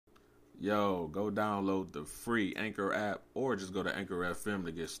Yo, go download the free Anchor app or just go to Anchor FM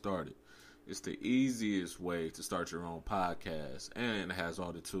to get started. It's the easiest way to start your own podcast, and it has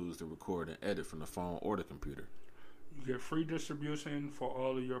all the tools to record and edit from the phone or the computer. You get free distribution for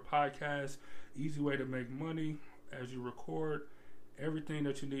all of your podcasts, easy way to make money as you record, everything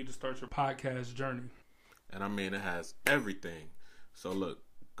that you need to start your podcast journey. And I mean, it has everything. So look,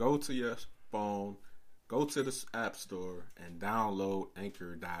 go to your phone, go to the App Store, and download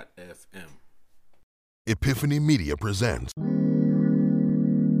Anchor.fm. Epiphany Media presents.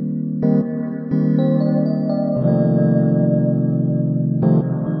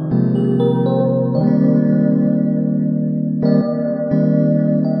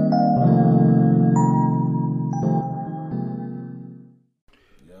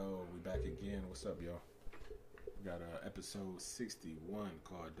 Yo, we back again. What's up, y'all? We got episode 61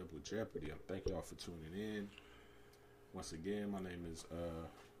 called Double Jeopardy. I thank y'all for tuning in. Once again, my name is, I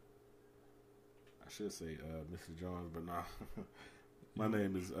should say Mr. Jones, but nah. My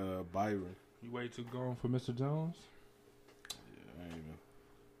name is Byron. You way too gone for Mr. Jones? Yeah, I ain't even.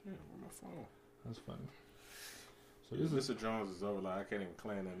 Yeah, where's my phone? That's funny. So Yeah, Mr. Jones is over. Like, I can't even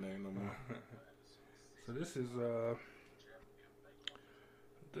claim that name no more. So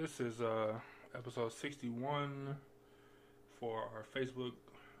this is episode 61 for our Facebook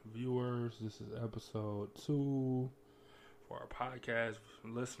viewers. This is episode 2 for our podcast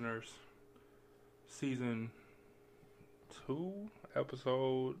listeners. Season 2,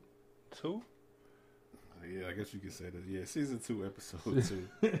 episode 2. Yeah, I guess you could say that. Yeah, season 2, episode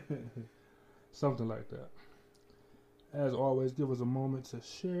 2. Something like that. As always, give us a moment to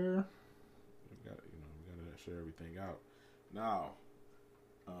share. We gotta share everything out. Now,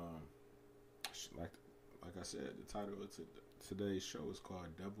 like I said, the title of today's show is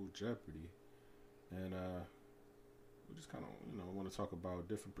called Double Jeopardy, and we just kind of want to talk about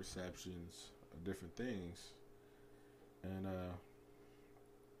different perceptions of different things, and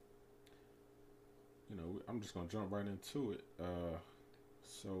I'm just gonna jump right into it.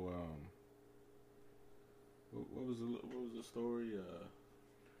 What was the story? You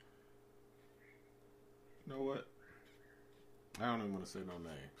know what? I don't even want to say no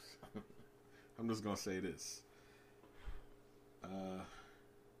names. I'm just gonna say this.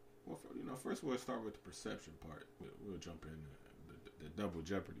 First we'll start with the perception part. We'll jump in the double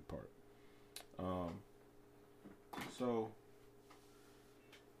jeopardy part. So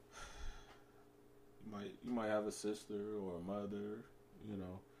you might have a sister or a mother,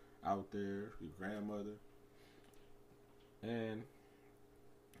 out there, your grandmother, and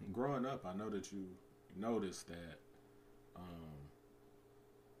growing up, I know that you noticed that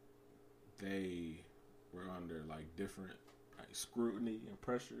they were under like different scrutiny and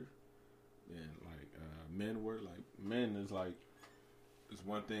pressure than men were. Like men is like it's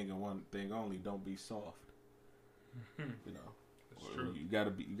one thing and one thing only. Don't be soft. That's true. You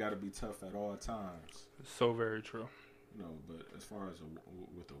gotta be tough at all times. It's so very true. But as far as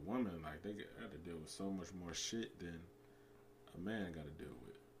with a woman, like they got to deal with so much more shit than a man got to deal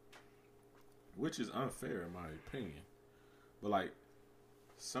with, which is unfair in my opinion. But like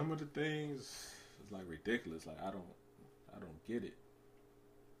some of the things is like ridiculous. Like I don't get it.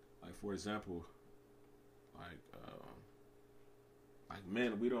 Like for example, like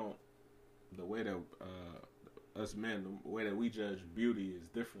men, we don't, the way that us men, the way that we judge beauty is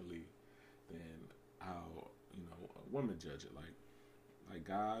differently than how a woman judge it. Like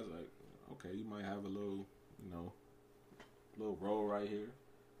guys, like okay, you might have a little little roll right here.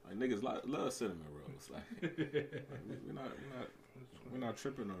 Like niggas love cinnamon rolls. Like we're not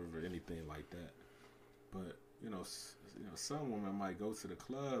tripping over anything like that. But some women might go to the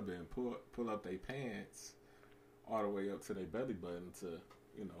club and pull up their pants all the way up to their belly button to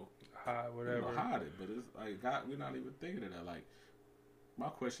hide whatever, hide it. But it's like God, we're not even thinking of that. Like my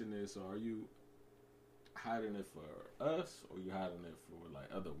question is, so are you hiding it for us, or you hiding it for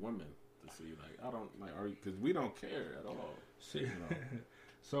like other women to see? Like I don't like, because we don't care at all. See,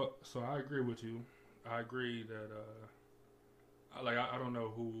 so I agree with you. I agree that I don't know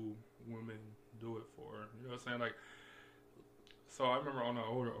who women do it for. You know what I'm saying? Like, so I remember on an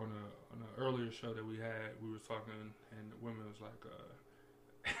earlier show that we had, we were talking, and the women was like,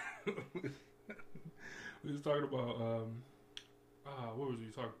 we was talking about what was we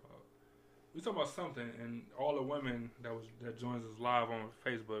talking about? We was talking about something, and all the women that joins us live on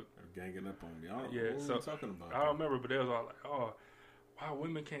Facebook are ganging up on me. What so are we talking about? I don't remember, but they was all like, "Oh, why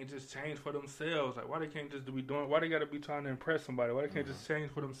women can't just change for themselves? Like, why they can't just be doing? Why they got to be trying to impress somebody? Why they can't just change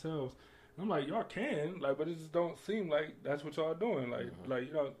for themselves?" And I'm like, y'all can, like, but it just don't seem like that's what y'all doing. Like,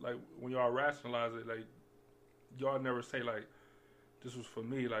 like when y'all rationalize it, like y'all never say like, this was for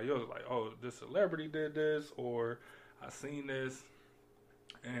me. Like, it was like, oh, this celebrity did this, or I seen this,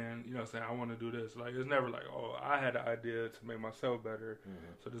 and you know, what I'm saying, I want to do this. Like, it's never like, oh, I had an idea to make myself better,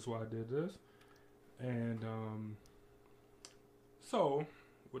 so this is why I did this. And so,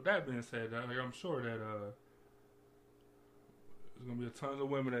 with that being said, like, I'm sure that there's gonna be a ton of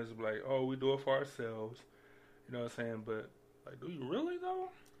women that's like, oh, we do it for ourselves. You know what I'm saying? But like, do you really though?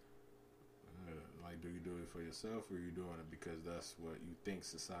 Like, do you do it for yourself, or are you doing it because that's what you think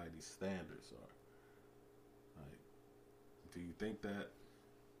society's standards are? Like, do you think that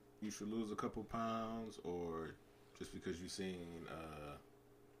you should lose a couple pounds, or just because you've seen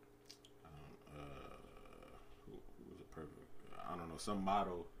who was a perfect, I don't know, some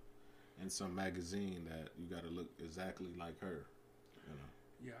model in some magazine that you got to look exactly like her, you know?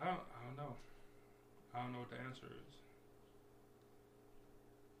 Yeah, I don't know. I don't know what the answer is.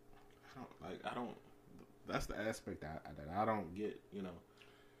 I don't. That's the aspect that I don't get, you know,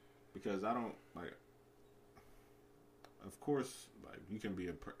 because I don't like. Of course, like, you can be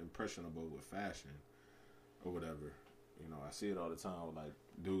impressionable with fashion or whatever. You know, I see it all the time with like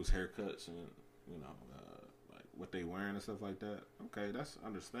dudes' haircuts and, you know, like what they wearing and stuff like that. Okay, that's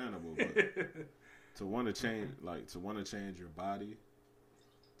understandable, but to want to change your body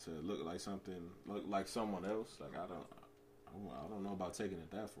to look like someone else, like I don't know about taking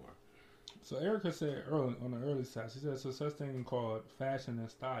it that far. So Erica said early on the early side, she said, "So such thing called fashion and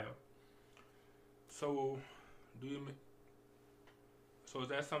style." So, so is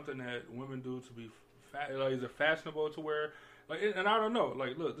that something that women do to be like? Is it fashionable to wear? Like, and I don't know.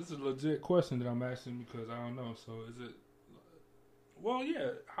 Like, look, this is a legit question that I'm asking because I don't know. So is it? Well,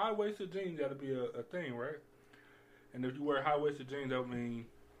 yeah, high waisted jeans got to be a thing, right? And if you wear high waisted jeans, that would mean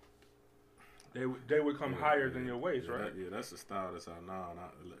they would come higher than your waist, right? That's the style that's out now.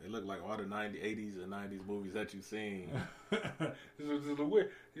 It looked like all the 80s and 90s movies that you've seen. It's a little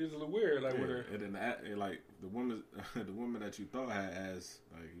weird. Like, with her. And then, like, the woman that you thought had ass,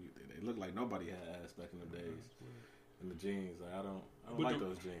 like, they look like nobody had ass back in the days. And the jeans, like, I don't like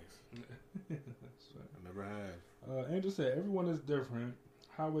those jeans. I never have. Angel said, everyone is different.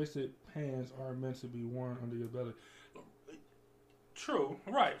 High-waisted pants are meant to be worn under your belly. True.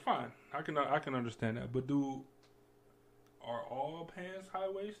 Right. Fine. I can understand that. But are all pants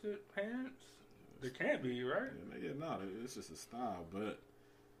high-waisted pants? They can't be, right? Yeah, no. It's just a style. But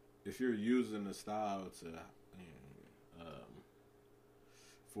if you're using the style to,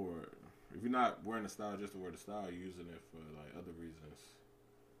 if you're not wearing the style just to wear the style, you're using it for like other reasons.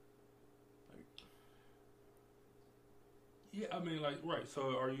 Like, yeah, I mean, like, right.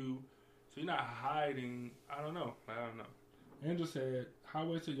 So you're not hiding? I don't know. Andrew said,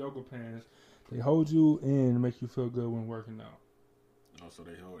 high-waisted yoga pants, they hold you in and make you feel good when working out. Oh, so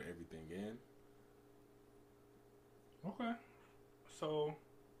they hold everything in? Okay. So,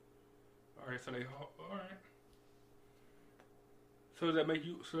 all right, all right. So does that make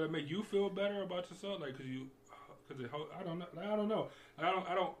you feel better about yourself? Like, I don't know. I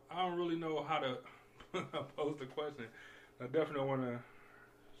don't really know how to pose the question. I definitely don't want to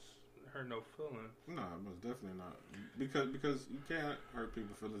hurt no feelings. No, most definitely not. Because you can't hurt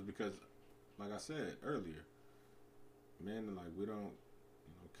people's feelings because, like I said earlier, men, like, we don't,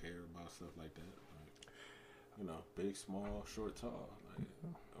 care about stuff like that. Like, big, small, short, tall. Like,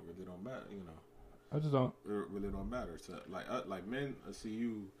 it really don't matter. I just don't. It really don't matter. So, like men see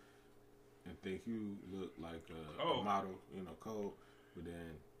you and think you look like a model, cold, but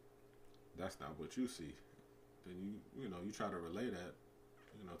then that's not what you see. Then you try to relay that.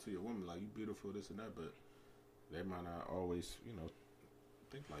 To your woman, like, you beautiful, this and that, but they might not always,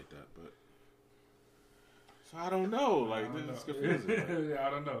 think like that. But so I don't know. Like, this is confusing. Like. Yeah,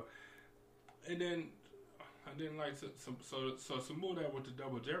 I don't know. And then I didn't like some more that with the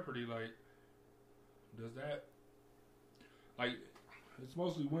double Jeopardy. Like, does that, like, it's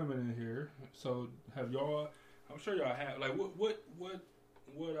mostly women in here. So have y'all? I'm sure y'all have. Like, what do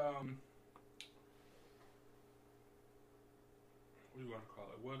you want to call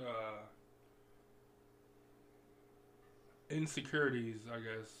it? What insecurities, I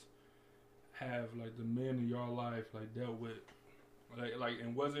guess, have, like, the men in your life, like, dealt with? Like,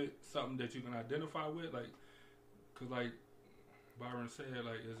 and was it something that you can identify with? Like, cause, like Byron said,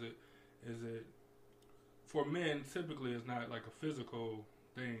 like, is it for men? Typically, it's not like a physical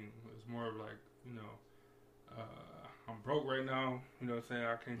thing. It's more of like, I'm broke right now. You know what I'm saying?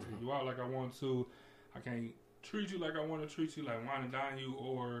 I can't take you out like I want to. I can't treat you like I want to treat you, like wine and dine you,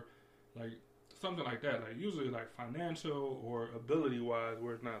 or like something like that. Like, usually like financial or ability wise,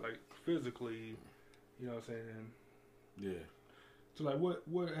 where it's not like physically, you know what I'm saying? Yeah. So, like, what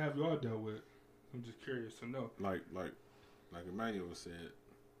have y'all dealt with? I'm just curious to know. Like like Emmanuel said,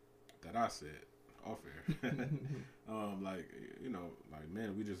 that I said off air. Like, you know, like,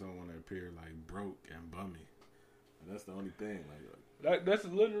 man, we just don't want to appear like broke and bummy. And that's the only thing. Like that's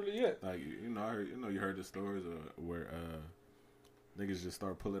literally it. Like, you know, you heard the stories where niggas just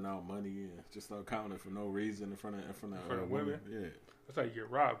start pulling out money and just start counting for no reason in front of women. Yeah, that's how you get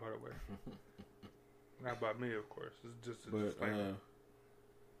robbed, by the way. Not by me, of course. It's just a disclaimer.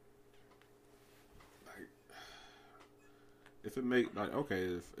 Like, if it make like okay,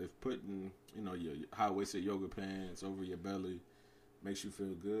 if putting, you know, your high-waisted yoga pants over your belly makes you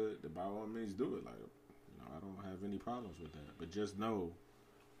feel good, then by all means do it. Like, you know, I don't have any problems with that. But just know,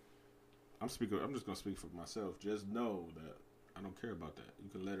 I'm just gonna speak for myself. Just know that I don't care about that. You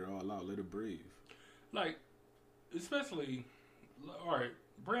can let it all out, let it breathe. Like, especially, all right,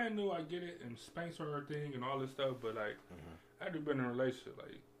 brand new, I get it, and spanks are her thing and all this stuff, but like, after you've been in a relationship,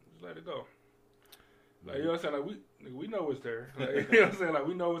 like, just let it go. Like, you know what I'm saying? Like, we know it's there. Like, you know what I'm saying? Like,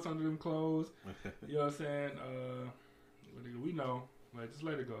 we know it's under them clothes. You know what I'm saying? We know. Like, just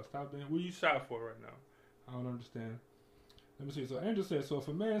let it go. Stop being. What are you shot for right now? I don't understand. Let me see. So Andrew says, so if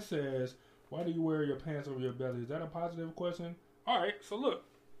a man says, why do you wear your pants over your belly? Is that a positive question? All right. So look,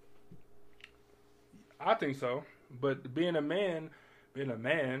 I think so. But being a man,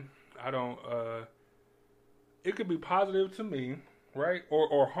 I don't. It could be positive to me. Right?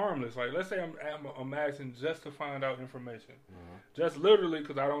 Or harmless. Like, let's say I'm asking just to find out information. Just literally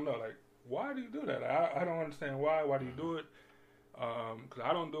because I don't know. Like, why do you do that? I don't understand why. Why do you do it? Because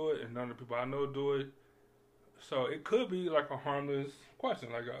I don't do it and none of the people I know do it. So it could be like a harmless question.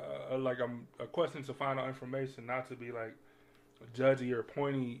 Like a question to find out information, not to be like judgy or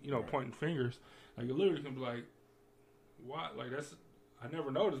pointing fingers. Like, it literally can be like, why? Like, I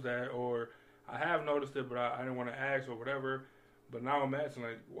never noticed that, or I have noticed it, but I didn't want to ask or whatever. But now I'm asking,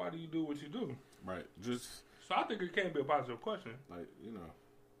 like, why do you do what you do? Right. So I think it can be a positive question. Like, you know,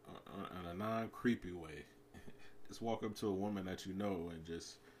 in a non-creepy way. Just walk up to a woman that you know and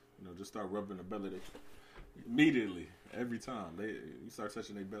just start rubbing the belly immediately, every time. You start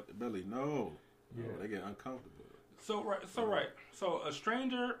touching their belly. No, they get uncomfortable. So a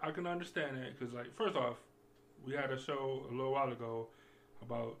stranger, I can understand that. Because, like, first off, we had a show a little while ago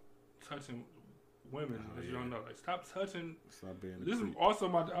about touching women that you don't know. Like, stop touching. Stop being. This is also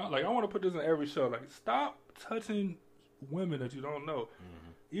I want to put this in every show. Like, stop touching women that you don't know.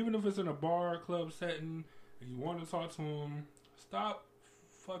 Even if it's in a bar, club setting, and you want to talk to them, stop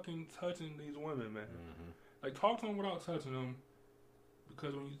fucking touching these women, man. Like, talk to them without touching them,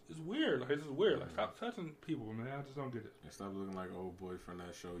 because it's weird. Like, it's just weird. Like, stop touching people, man. I just don't get it. And stop looking like old boyfriend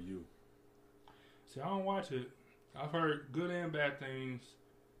that show you. See, I don't watch it. I've heard good and bad things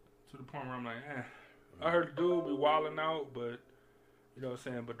to the point where I'm like, I heard the dude be wilding out, but you know what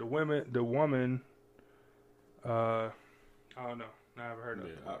I'm saying. But the woman, I don't know. I haven't heard of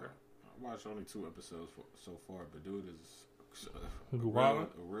it. I watched only 2 episodes so far, but dude is a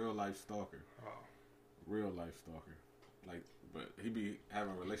real life stalker. Real life stalker. Like, but he be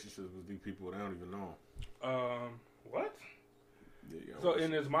having relationships with these people that don't even know him. What? Yeah, so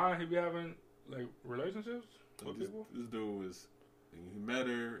in his mind, he be having like relationships with people. This dude was. He met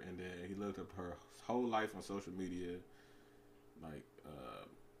her, and then he looked up her whole life on social media. Like,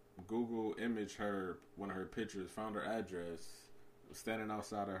 Google imaged her, one of her pictures, found her address, was standing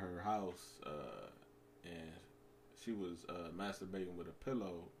outside of her house, and she was masturbating with a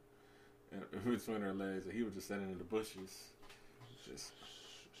pillow in between her legs, and he was just standing in the bushes. Just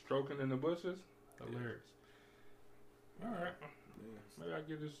stroking in the bushes? Hilarious. Yeah. All right. Yeah. Maybe I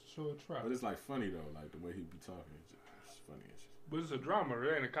give this show a try. But it's like funny, though, like the way he be talking. It's funny and shit. But it's a drama.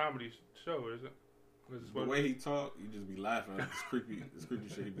 It ain't a comedy show, is it? The way he talk, you just be laughing at this creepy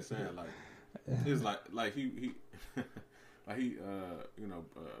shit he be saying. Like, it's like he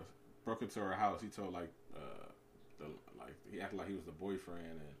broke into her house. He told he acted like he was the boyfriend,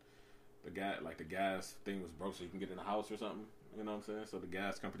 and the gas thing was broke, so he can get in the house or something. You know what I'm saying? So the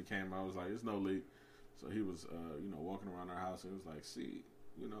gas company came out, was like, "There's no leak." So he was walking around our house, and it was like, "See,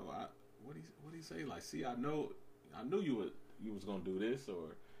 what he say? Like, see, I knew you was gonna do this,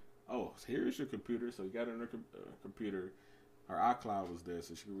 or oh, here's your computer." So he got in her computer. Her iCloud was there,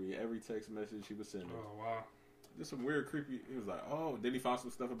 so she could read every text message she was sending. Oh, wow. Just some weird, creepy. He was like, oh, then he found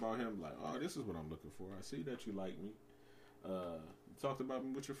some stuff about him. Like, oh, this is what I'm looking for. I see that you like me. You talked about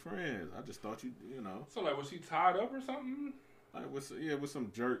me with your friends. I just thought you know. So, like, was she tied up or something? Like, with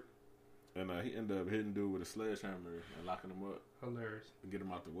some jerk. And he ended up hitting dude with a sledgehammer and locking him up. Hilarious. To get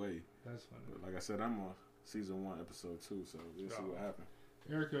him out the way. That's funny. But like I said, I'm on season 1, episode 2, so we'll see what happens.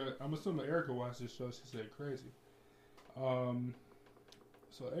 Erica, I'm assuming Erica watched this show. She said crazy.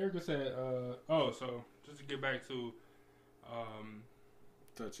 So Erica said, so just to get back to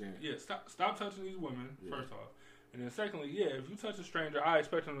Touching. Yeah, stop touching these women, first off. And then secondly, if you touch a stranger, I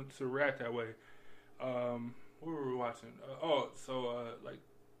expect them to react that way. What were we watching? Like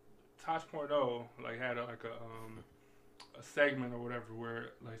Tosh.0 like had a segment or whatever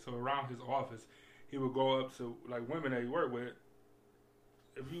where like so around his office he would go up to like women that he worked with.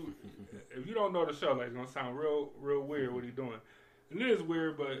 If you don't know the show, like it's gonna sound real weird what he's doing. And it is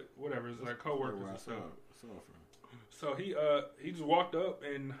weird, but whatever. It's like coworkers and stuff. So he just walked up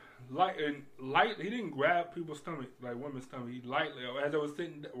and light. He didn't grab people's stomach like women's stomach. He lightly, as they were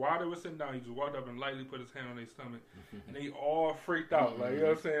sitting while they were sitting down, he just walked up and lightly put his hand on their stomach, and they all freaked out. Like, you know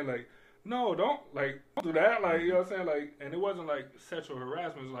what I'm saying? Like, no, don't do that. Like, you know what I'm saying? Like, and it wasn't like sexual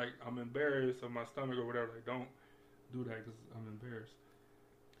harassment. It's like I'm embarrassed of my stomach or whatever. Like, don't do that because I'm embarrassed.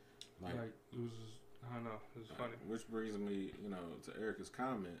 Like it was just, I don't know. It was funny. Which brings me, to Erica's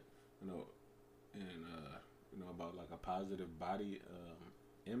comment, and about like a positive body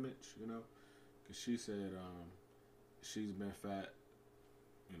image, because she said she's been fat,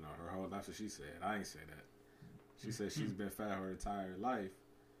 her whole life. So she said, I ain't say that. She said she's been fat her entire life,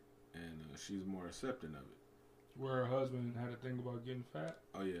 and she's more accepting of it. Where her husband had a thing about getting fat.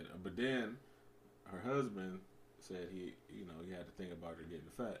 Oh yeah, but then her husband said he had to think about her getting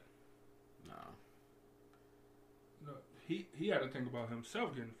fat. No, he had to think about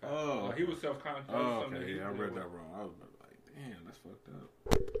himself getting fat. Oh, like, he was self-conscious. Oh, okay. Yeah, I read that wrong. I was like, damn, that's fucked up.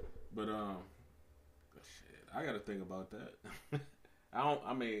 But shit, I got to think about that. I don't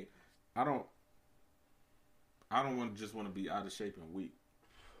want to just want to be out of shape and weak.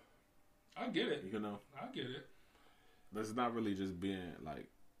 I get it. I get it. But it's not really just being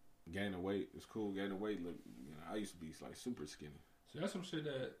like gaining weight. It's cool gaining weight. Look, I used to be like super skinny. So that's some shit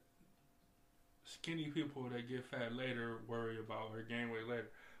that skinny people that get fat later worry about or gain weight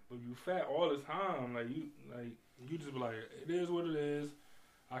later. But you fat all the time, you just be like, it is what it is.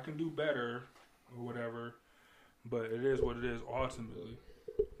 I can do better or whatever. But it is what it is ultimately.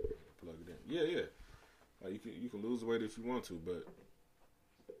 Plug it in. Yeah. Like you can lose the weight if you want to, but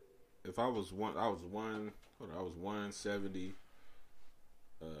if I was 170.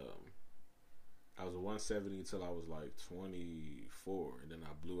 I was 170 until I was like 24, and then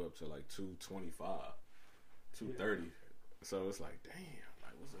I blew up to like 225, 230. Yeah. So it's like, damn,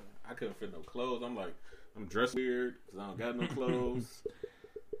 like what's up? I couldn't fit no clothes. I'm dressed weird because I don't got no clothes.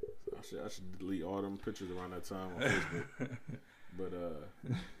 I should delete all them pictures around that time on Facebook. But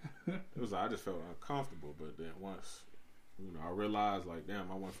I just felt uncomfortable. But then once I realized, like,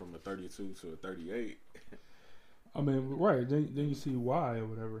 damn, I went from a 32 to a 38. I mean, right? Then you see why or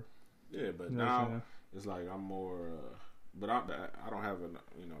whatever. Yeah, but now it's like I'm more, but I don't have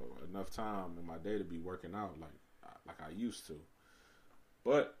enough time in my day to be working out like I used to.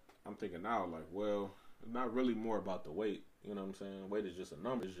 But I'm thinking now, like, well, it's not really more about the weight. You know what I'm saying? Weight is just a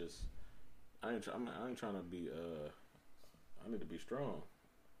number. It's just I ain't trying to be. I need to be strong.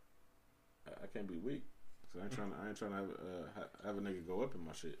 I can't be weak. So I ain't trying to have a nigga go up in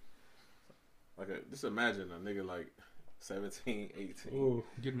my shit. Like just imagine a nigga like 17, 18. Ooh,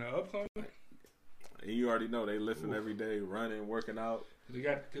 getting the ups on you? And you already know they lifting every day, running, working out. They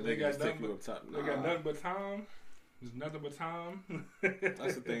got nothing but time. There's nothing but time.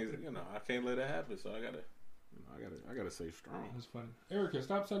 That's the thing. I can't let that happen. So I gotta stay strong. That's funny. Erica,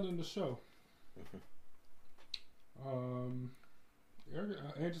 stop selling the show.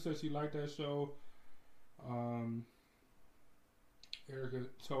 Erica, Angel said she liked that show. Erica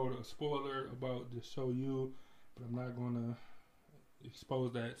told a spoiler about the show You, but I'm not going to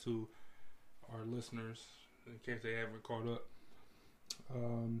expose that to our listeners in case they haven't caught up.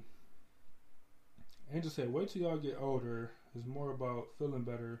 Angel said, wait till y'all get older. It's more about feeling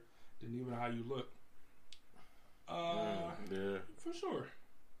better than even how you look. Yeah. For sure.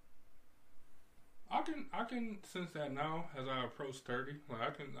 I can sense that now as I approach 30. Like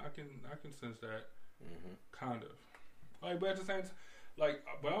I can sense that kind of. Like, but at the same time, like,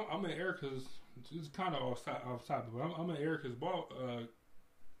 but I'm in Erica's. It's kind of off topic, but I'm in Erica's ball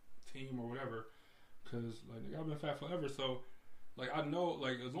team or whatever. Cause like I've been fat forever, so like I know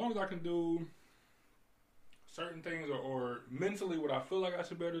like as long as I can do certain things or mentally what I feel like I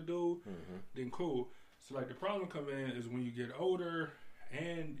should be able to do, then cool. So like the problem come in is when you get older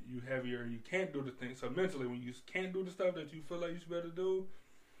and you heavier and you can't do the things. So mentally when you can't do the stuff that you feel like you should be able to do,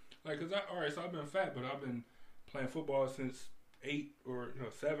 like so I've been fat, but I've been playing football since 8 or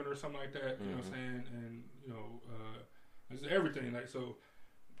 7 or something like that. You know what I'm saying? And it's everything like so.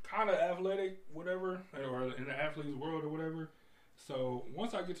 Kind of athletic, whatever, or in the athlete's world or whatever. So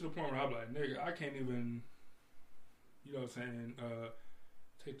once I get to the point where I'm like, nigga, I can't even,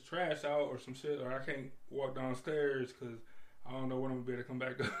 take the trash out or some shit, or I can't walk downstairs because I don't know when I'm gonna be able to come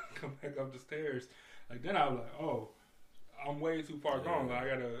back up the stairs. Like then I was like, oh, I'm way too far gone. Like I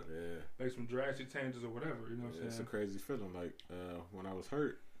gotta make some drastic changes or whatever. You know what I'm saying? It's a crazy feeling. Like when I was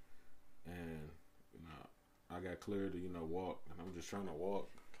hurt, and I got cleared to walk, and I'm just trying to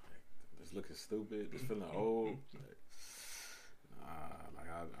walk, like, just looking stupid, just feeling old. Like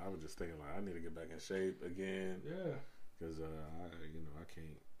I was just thinking like I need to get back in shape again. Yeah. Because I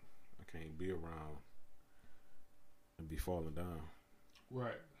can't be around and be falling down.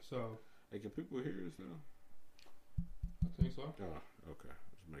 Right. So. Hey, can people hear us now? I think so. Oh, okay.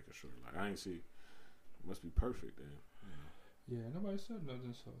 Just making sure. Like I ain't see. It must be perfect then. Yeah, nobody said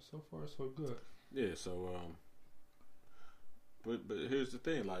nothing. So far so good. Yeah. So but here's the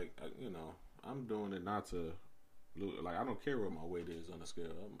thing. Like I'm doing it not to. Like I don't care what my weight is on the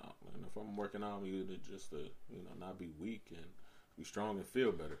scale. And if I'm working out, I'm either just to not be weak and be strong and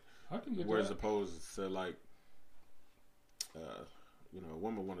feel better. I can get Whereas that. opposed to like, a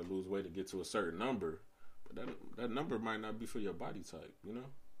woman want to lose weight to get to a certain number, but that number might not be for your body type.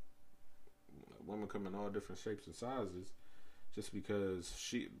 Women come in all different shapes and sizes, just because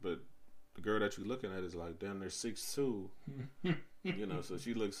but the girl that you're looking at is like damn near 6'2", so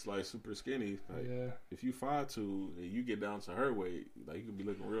she looks like super skinny. Like, yeah. If you 5'2" and you get down to her weight, like you could be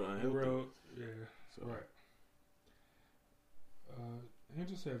looking real unhealthy. Yeah. So. Right.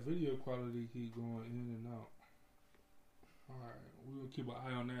 Andrew said video quality keep going in and out. All right, we'll keep an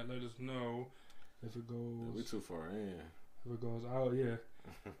eye on that. Let us know if it goes. We're too far in. If it goes out, yeah.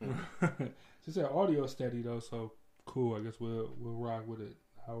 She said audio steady though, so cool. I guess we'll rock with it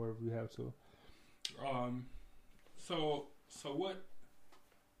however we have to. So what?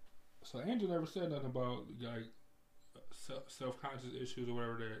 So Angel never said nothing about like self-conscious issues or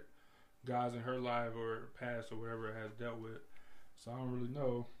whatever that guys in her life or past or whatever has dealt with. So I don't really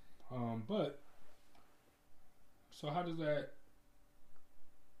know. But so how does the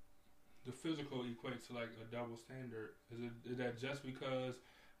physical equate to like a double standard? Is that just because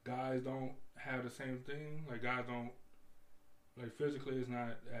guys don't have the same thing? Like guys don't like physically it's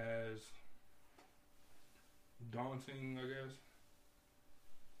not as daunting, I guess,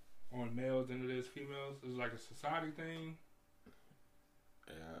 on males than it is females? Is it like a society thing?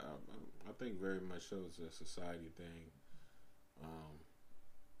 Yeah, I think very much so it's a society thing.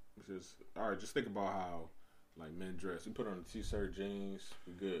 Because just think about how like men dress. You put on a t-shirt, jeans,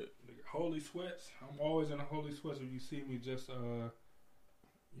 we're good. Holy sweats. I'm always in a holy sweats if you see me just like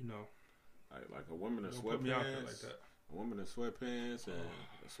a woman in put me out there sweatpants. like that. A woman in sweatpants and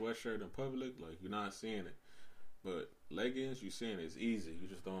a sweatshirt in public, like you're not seeing it. But leggings, you seeing it. It's easy. You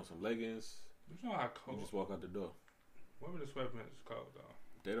just throw on some leggings. You know how cold. You just walk out the door. Women in sweatpants is cold though.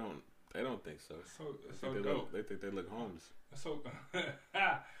 They don't think so. It's so dope. They think they look homeless. It's so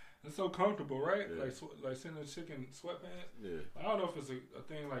it's so comfortable, right? Yeah. Like seeing a chick in sweatpants. Yeah. I don't know if it's a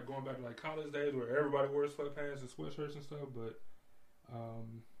thing like going back to like college days where everybody wears sweatpants and sweatshirts and stuff, but I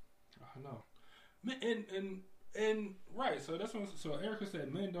don't know. And right, so that's what. So Erica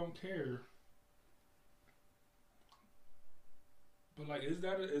said men don't care. But like, is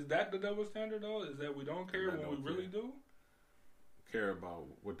that the double standard though? Is that we don't care when we really do? Care about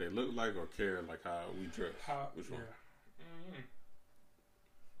what they look like, or care like how we dress? Which one? Mm-hmm.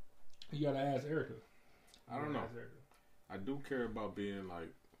 You gotta ask Erica. I don't know. I do care about being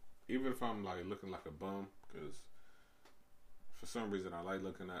like, even if I'm like looking like a bum, because for some reason I like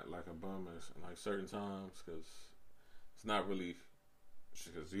looking at like a bum at like certain times, because it's not really,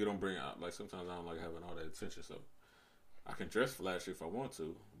 because you don't bring out, like sometimes I don't like having all that attention, so I can dress flashy if I want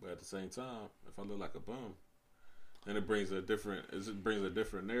to, but at the same time, if I look like a bum, then it brings a different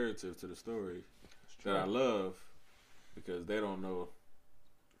narrative to the story that I love, because they don't know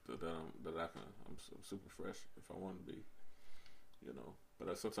that I'm super fresh if I want to be,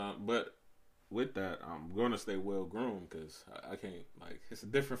 But with that, I'm going to stay well groomed, because I can't, like, it's a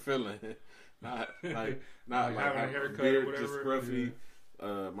different feeling. not like having a haircut beard, or whatever. just scruffy.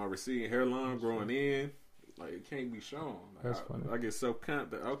 Yeah. My receding hairline growing in. Like, it can't be shown. Like, that's funny. I get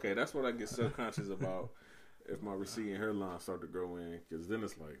self-conscious. Okay, that's what I get self-conscious about if my receding hairline start to grow in, because then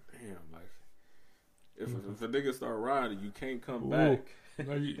it's like, damn, like, if a nigga start riding, you can't come back. No,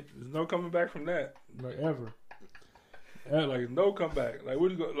 there's no coming back from that, like, ever. Like, no comeback. Like,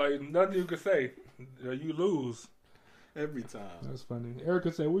 what you go? Like, nothing you can say. You lose every time. That's funny.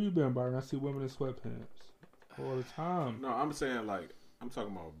 Erica said, "Where you been, Byron? I see women in sweatpants all the time." No, I'm saying, like, I'm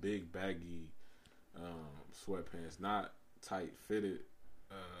talking about big baggy sweatpants, not tight fitted,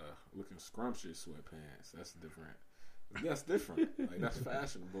 looking scrumptious sweatpants. That's different. That's different. Like, that's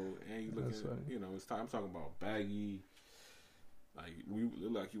fashionable, and you looking, I'm talking about baggy. Like, you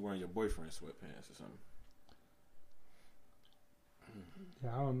look like you wearing your boyfriend's sweatpants or something.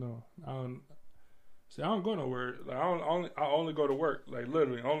 Yeah, I don't know. I don't go nowhere. Like I only go to work. Like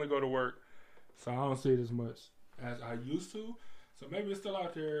literally, only go to work. So I don't see it as much as I used to. So maybe it's still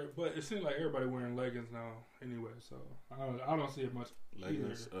out there, but it seems like everybody wearing leggings now anyway. So I don't see it much.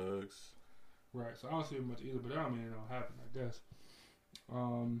 Leggings, Uggs. Right. So I don't see it much either. But that don't mean it don't happen, I guess.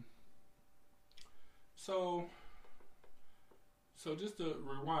 So just to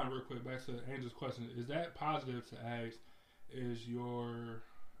rewind real quick back to Angel's question, is that positive to ask? Is your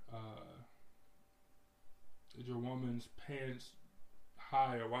woman's pants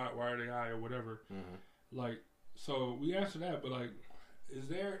high, or why are they high, or whatever? Mm-hmm. Like, so we answered that, but like, is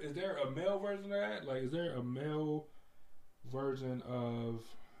there a male version of that? Like, is there a male version of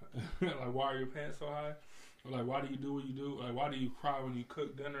like, why are your pants so high? Or like, why do you do what you do? Like, why do you cry when you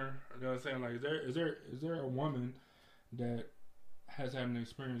cook dinner? You know what I'm saying? Like, is there a woman that has had an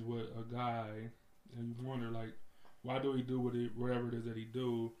experience with a guy, and you wonder like, why do he do whatever it is that he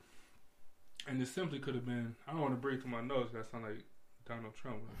do? And it simply could have been, I don't want to breathe through my nose. That sound like Donald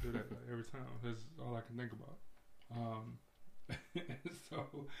Trump when I do that like, every time. That's all I can think about.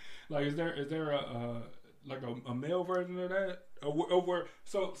 So, like, is there a male version of that?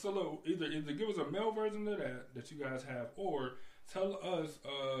 So look, either give us a male version of that you guys have, or tell us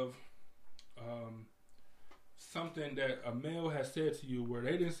of something that a male has said to you where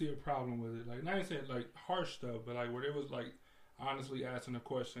they didn't see a problem with it. Like, not even saying like harsh stuff, but like where they was like honestly asking a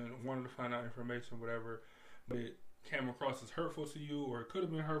question, wanted to find out information, whatever, but it came across as hurtful to you, or it could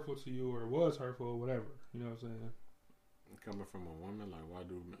have been hurtful to you, or it was hurtful, or whatever. You know what I'm saying? Coming from a woman, like, why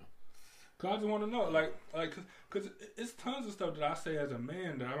do men? Cause I just want to know, like, cause it's tons of stuff that I say as a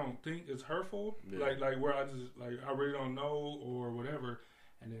man that I don't think is hurtful, yeah. like where I just like I really don't know or whatever,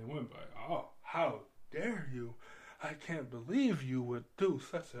 and then women like, oh, how dare you? I can't believe you would do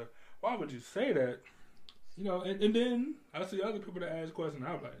such a. Why would you say that? You know, and then I see other people that ask questions.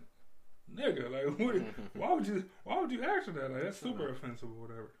 I'm like, nigga, like, why would you ask that? Like, that's super offensive or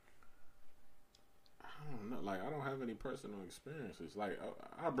whatever. I don't know. Like, I don't have any personal experiences. Like,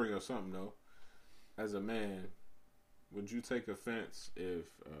 I'll bring up something though. As a man, would you take offense if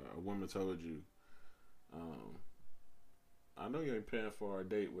a woman told you, "I know you ain't paying for our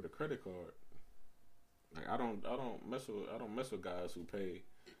date with a credit card." Like, I don't mess with guys who pay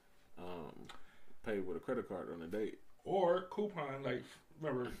with a credit card on a date or coupon. Like,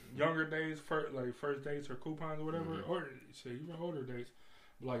 remember younger days, first dates or coupons or whatever, mm-hmm. Or shit, even older dates.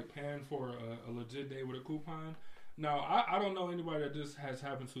 Like paying for a legit date with a coupon. Now, I don't know anybody that this has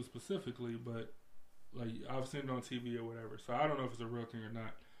happened to specifically, but like I've seen it on TV or whatever, so I don't know if it's a real thing or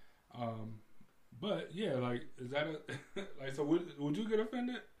not. But yeah, like, is that like, so would you get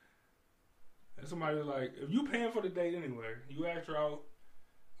offended? And somebody like, if you paying for the date anyway, you ask her out,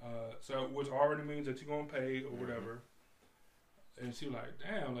 so which already means that you're gonna pay or whatever, and she like,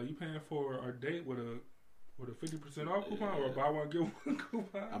 damn, like you paying for our date with a 50% off coupon, or buy one get one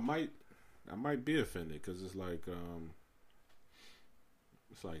coupon. I might be offended because it's like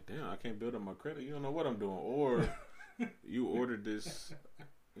damn, I can't build up my credit. You don't know what I'm doing, or you ordered this,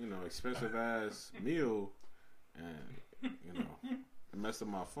 expensive ass meal, and it messed up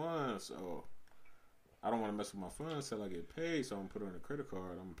my funds. So I don't want to mess with my funds until I get paid. So I'm gonna put it on a credit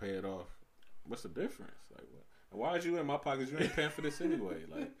card. I'm gonna pay it off. What's the difference? Like, what? Why is you in my pockets? You ain't paying for this anyway.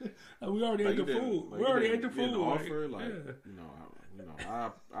 Like, we already ate the food. We already ate the food. Offer,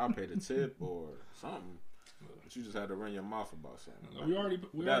 I'll pay the tip or something. But you just had to run your mouth about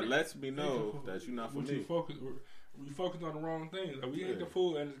something. That lets me know that you're not for me. We focused on the wrong things. Like, we ate the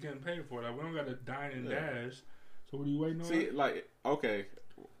food and it's getting paid for. Like, we don't got to dine and dash. So what are you waiting on? See, like, okay,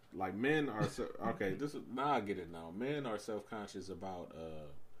 like men are now I get it now. Men are self-conscious about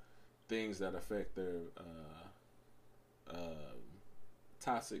things that affect their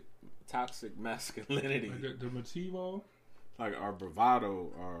toxic masculinity, like the motivo, like our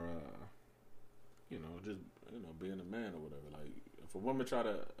bravado, our being a man or whatever. Like, if a woman try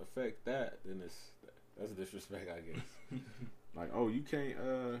to affect that, then that's disrespect, I guess. Like, oh, you can't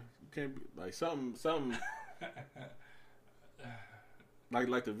be, like something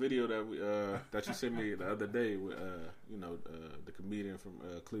like the video that you sent me the other day with the comedian from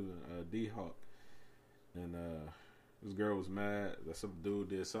Cleveland, D-Hawk, and this girl was mad that some dude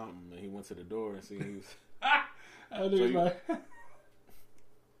did something, and he went to the door and seen he was.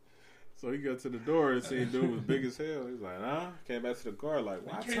 So he got to the door and seen dude was big as hell. He's like, nah. Came back to the car like,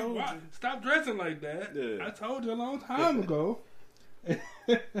 well, I told you. Stop dressing like that. Yeah. I told you a long time ago.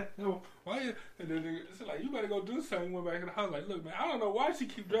 Why? And then it's like, you better go do something. Went back in the house like, look, man, I don't know why she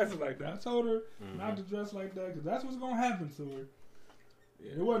keep dressing like that. I told her not to dress like that because that's what's gonna happen to her.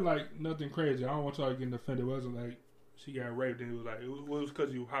 Yeah. It wasn't like nothing crazy. I don't want y'all getting offended. It wasn't like she got raped, and he was like, it was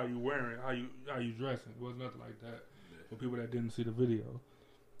because you how you wearing, how you dressing. It was nothing like that. Yeah. For people that didn't see the video,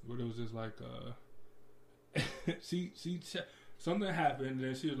 but it was just like she something happened, and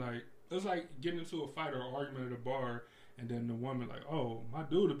then she was like, it was like getting into a fight or argument at a bar, and then the woman like, oh, my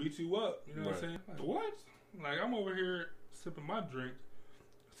dude will beat you up. You know what I'm saying? Like, what? Like, I'm over here sipping my drink,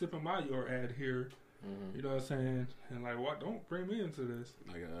 sipping my your ad here. Mm-hmm. You know what I'm saying? And like, what? Don't bring me into this.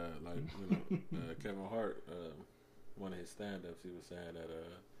 Like Kevin Hart, one of his stand-ups, he was saying that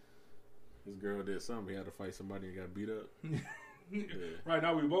his girl did something. He had to fight somebody and got beat up. Yeah. Right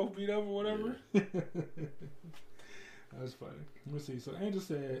now, we both beat up or whatever. Yeah. That's funny. Let's see. So Angel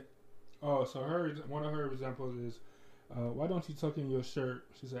said, "Oh, so one of her examples is, why don't you tuck in your shirt?"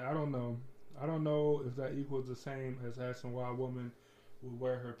 She said, "I don't know. I don't know if that equals the same as asking why a woman would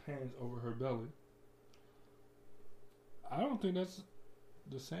wear her pants over her belly. I don't think that's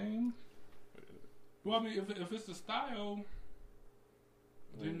the same. Well, I mean, if it's the style,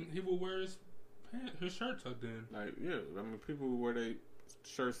 then he will wear his shirt tucked in. Like, yeah, I mean, people who wear their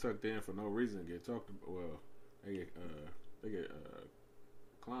shirts tucked in for no reason get talked about. Well, they get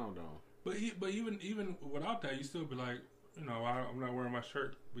clowned on. But even without that, you still be like, you know, I'm not wearing my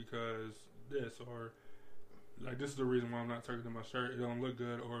shirt because this, or like this is the reason why I'm not tucking in my shirt. It don't look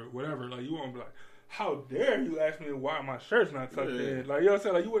good, or whatever. Like, you won't be like, how dare you ask me why my shirt's not tucked in? Like, you know what I'm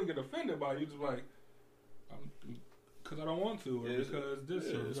saying? Like, you wouldn't get offended by it. You just like, because I don't want to, or because this.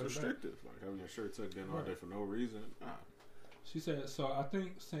 Yeah, or it's like restrictive. Like having your shirt tucked in all day for no reason. Nah. She said, so I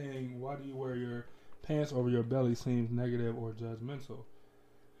think saying, why do you wear your pants over your belly seems negative or judgmental.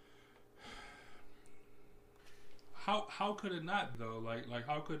 How could it not though? Like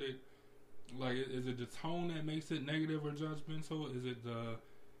how could it? Like, is it the tone that makes it negative or judgmental? Is it the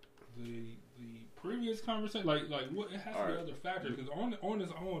previous conversation? Like what? It has to be other factors, because on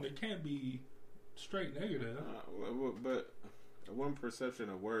its own it can't be straight negative. But one perception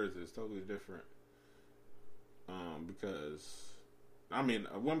of words is totally different. Because I mean,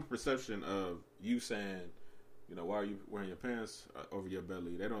 one perception of you saying, you know, why are you wearing your pants over your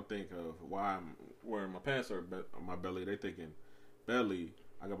belly? They don't think of why I'm wearing my pants over my belly. They thinking belly.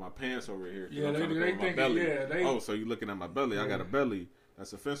 I got my pants over here. Yeah, they think my belly. Yeah, so you looking at my belly? Yeah. I got a belly.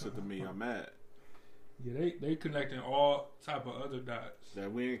 That's offensive to me. I'm mad. Yeah, they connecting all type of other dots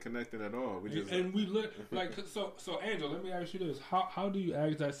that we ain't connected at all. We just and we look like so. Angel, let me ask you this: How do you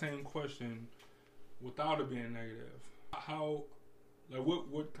ask that same question without it being negative? How, like,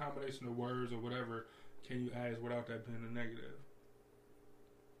 what combination of words or whatever can you ask without that being a negative?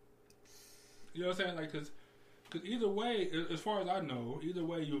 You know what I'm saying? Like, cause either way, as far as I know, either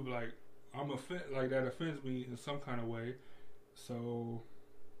way you'll be like, like that offends me in some kind of way, so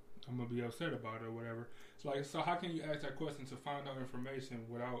I'm gonna be upset about it or whatever. It's like, so how can you ask that question to find out information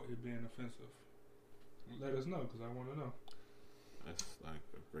without it being offensive? Let us know, because I want to know. That's like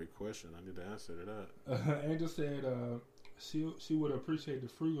a great question. I need to answer to that. Angel said she would appreciate the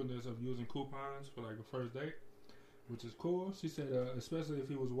frugalness of using coupons for like a first date, which is cool. She said especially if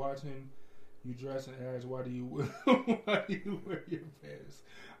he was watching you dress and ask, why do you wear your pants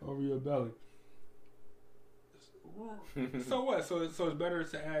over your belly? So what? So it's better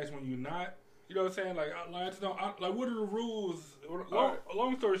to ask when you're not. You know what I'm saying? Like I just don't. Like, what are the rules?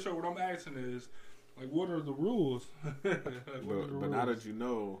 Long story short, what I'm asking is, like, what are the rules? But now that you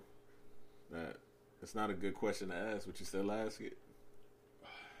know that it's not a good question to ask, would you still ask it?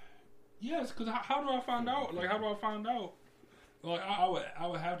 Yes, because how do I find out? Like, how do I find out? Like, I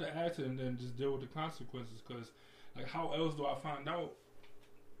would have to ask it and then just deal with the consequences. Because, like, how else do I find out?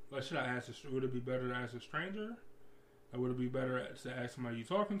 Like, should I ask? Would it be better to ask a stranger? Like, would it be better to ask somebody you're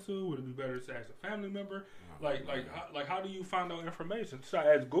talking to? Would it be better to ask a family member? How do you find out information? Should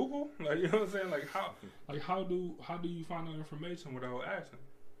I ask Google? Like, you know what I'm saying? Like, how do you find out information without asking?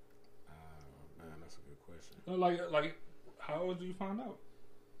 Man, that's a good question. Like, how else do you find out?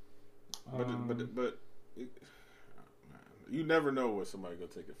 But you never know what somebody gonna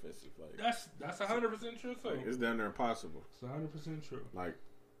take offensive. Like, that's 100% true. So like, it's damn near impossible. It's 100% true. Like,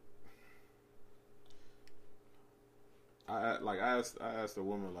 I asked a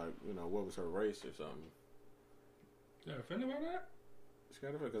woman, like, you know, what was her race or something. You got offended by that? She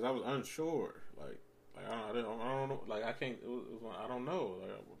got offended because I was unsure. Like I don't know. Like, I can't. It was I don't know.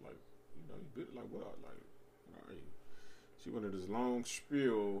 Like you know, you like what? Like, all right. She went into this long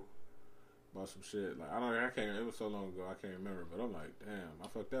spiel about some shit. Like, I can't. It was so long ago, I can't remember. But I'm like, damn, I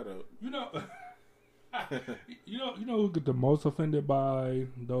fucked that up. You know who get the most offended by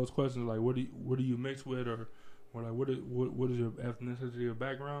those questions? Like, what do you mix with, or like what is your ethnicity or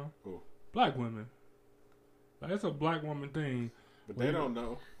background? Who? Black women. Like, it's a black woman thing. But they don't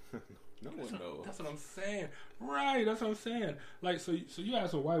know. No one knows. That's what I'm saying. Right, that's what I'm saying. Like, so you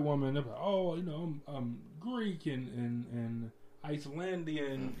ask a white woman, they're like, oh, I'm Greek and Icelandic,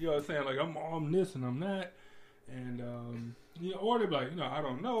 you know what I'm saying? Like, I'm this and I'm that. And, or they're like, I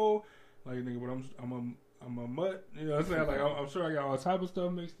don't know. Like, nigga, but I'm a mutt. You know what I'm saying? Like, I'm sure I got all type of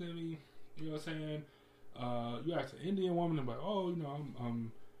stuff mixed in me. You know what I'm saying? You ask an Indian woman, they're like, oh,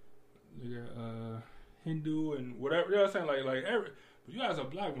 I'm Hindu and whatever. You know what I'm saying? Like but you ask a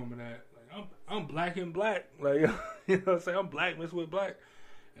black woman that, like, I'm black and black. Like, you know what I'm saying? I'm black mixed with black.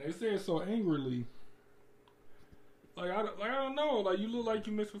 And they say it so angrily. Like, I don't know. Like, you look like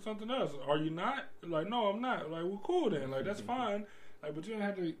you mixed with something else. Are you not? Like, no, I'm not. Like, well, cool then. Like, that's fine. Like, but you don't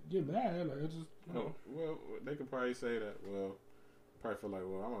have to get mad. Like, it's just, Well, they could probably say that. Well, probably feel like,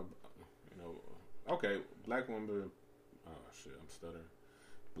 well, okay, black woman. Oh shit, I'm stuttering.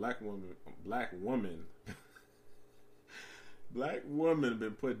 Black woman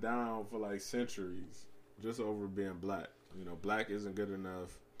been put down for like centuries just over being black. Black isn't good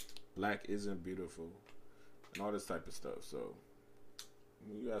enough. Black isn't beautiful, and all this type of stuff. So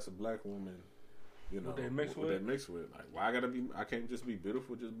when you ask a black woman, what they mix with. Like, why I can't just be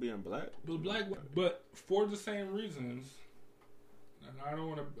beautiful just being black. But for the same reasons, and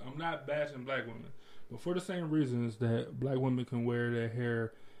I'm not bashing black women, but for the same reasons that black women can wear their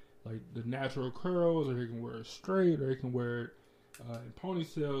hair like the natural curls, or they can wear it straight, or they can wear it in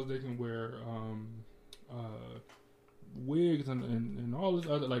ponytails, they can wear wigs and all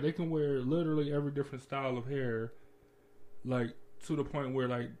this other, like, they can wear literally every different style of hair, like, to the point where,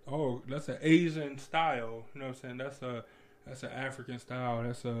 like, oh, that's an Asian style, you know what I'm saying? That's an African style,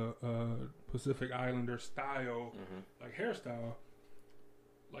 that's a Pacific Islander style, like, hairstyle.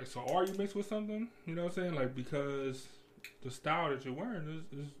 Like, so are you mixed with something? You know what I'm saying? Like, because the style that you're wearing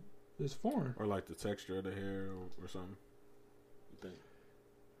is foreign. Or like the texture of the hair or something. You think?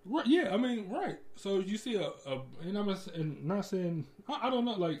 Right, yeah, I mean, right. So you see and I'm not saying, I don't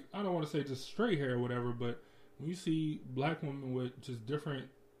know, like, I don't want to say just straight hair or whatever, but when you see black women with just different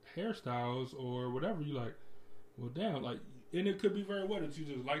hairstyles or whatever, you like, well, damn, like, and it could be very well that you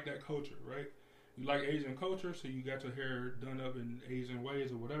just like that culture, right? You like Asian culture, so you got your hair done up in Asian ways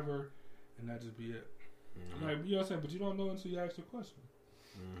or whatever, and that just be it. Mm-hmm. Like, you know what I'm saying? But you don't know until you ask the question.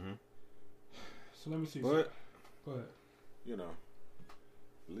 Mm-hmm. So let me see. But, go ahead.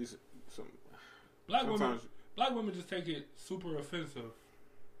 At least some black women just take it super offensive.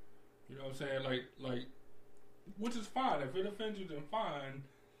 You know what I'm saying? Like, which is fine. If it offends you, then fine.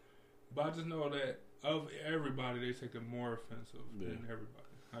 But I just know that of everybody, they take it more offensive than everybody.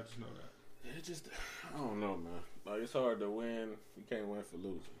 I just know that. I don't know, man. Like, it's hard to win. You can't win for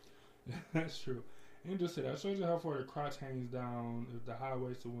losing. That's true. Angel said, I showed you how far the crotch hangs down. If the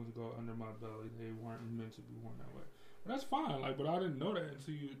high-waisted ones go under my belly, they weren't meant to be worn that way. But that's fine. Like, but I didn't know that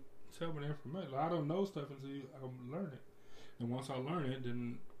until you tell me the information. Like, I don't know stuff until I learn it. And once I learn it,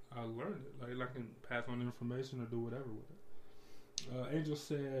 then I learned it. Like, I can pass on the information or do whatever with it. Angel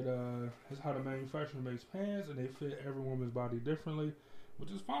said, that's how the manufacturer makes pants, and they fit every woman's body differently, which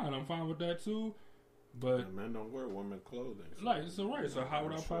is fine. I'm fine with that too. But men don't wear women's clothing. So like, it's alright. So how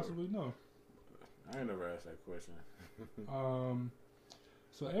would I possibly know? I ain't never asked that question.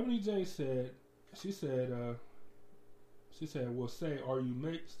 So Ebony J said, she said, will say, are you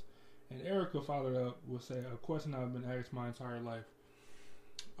mixed? And Erica followed up with say, a question I've been asked my entire life.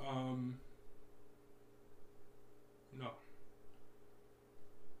 No.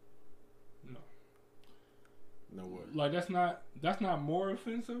 No what? Like, that's not more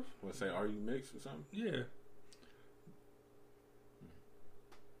offensive. Well, say, are you mixed or something? Yeah.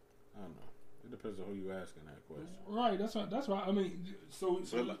 I don't know. It depends on who you asking that question. Right. That's right. I mean, so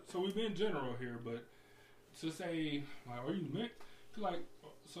we've been general here, but to say, like, are you mixed? Like,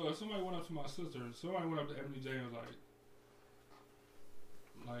 so if somebody went up to my sister, somebody went up to Ebony J and was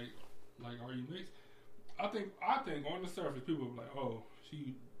like, are you mixed? I think on the surface people will be like, oh,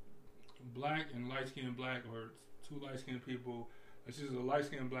 she black and light skinned black, or two light skinned people. Like, she's a light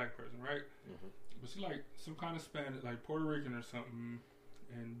skinned black person, right? Mm-hmm. But she like some kind of Spanish, like Puerto Rican or something,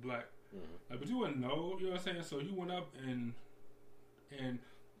 and black. Mm-hmm. Like, but you wouldn't know, you know what I'm saying? So you went up and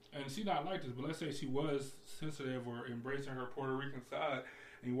she not like this, but let's say she was sensitive or embracing her Puerto Rican side,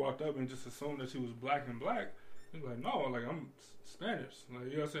 and you walked up and just assumed that she was black and black. You're like, no, like, I'm Spanish. Like,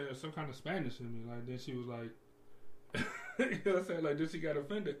 you know what I'm saying? There's some kind of Spanish in me. Like, then she was like, you know what I'm saying? Like, then she got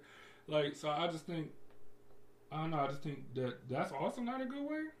offended. Like, so I just think, I don't know, I just think that that's also not a good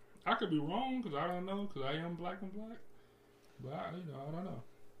way. I could be wrong, because I don't know, because I am black and black. But, I don't know.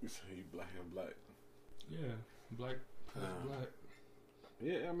 You say you black and black. Yeah, black plus black.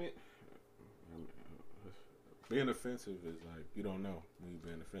 Yeah, I mean, being offensive is like you don't know when you're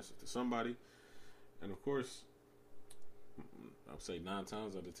being offensive to somebody, and of course, I'd say 9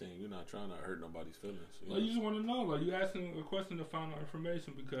 times out of 10, you're not trying to hurt nobody's feelings. You just want to know, like you asking a question to find out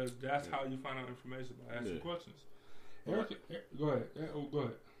information because that's how you find out information by asking questions. Eric, go ahead. Go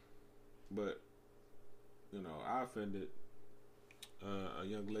ahead. But I offended a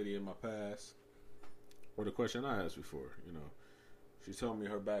young lady in my past, or the question I asked before. She told me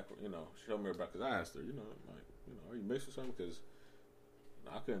her back. She told me her back because I asked her. Are you mixed with something? Because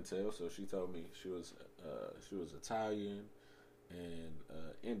I couldn't tell. So she told me she was Italian and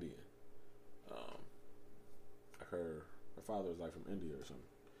Indian. Her father was like from India or something.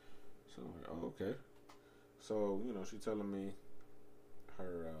 So I'm like, oh, okay. So she telling me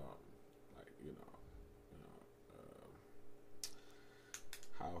her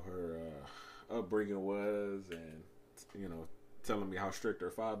how her upbringing was, and telling me how strict her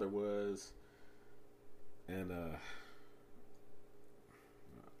father was, and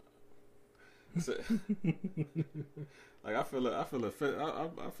like I feel like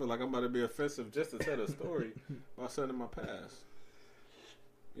I'm about to be offensive just to tell a story about something in my past.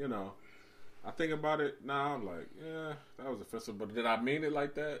 I think about it now. I'm like, yeah, that was offensive, but did I mean it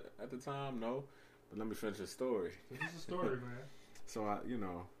like that at the time? No. But let me finish the story. It's a story, man. So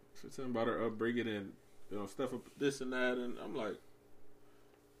she's talking about her upbringing and stuff of this and that, and I'm like,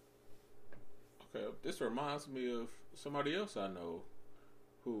 okay, this reminds me of somebody else I know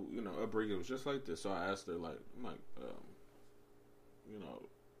who upbringing was just like this. So I asked her, like, I'm like,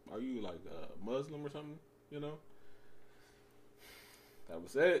 are you like Muslim or something? That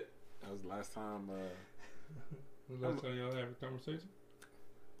was it. That was the last time. Was the last time y'all had a conversation?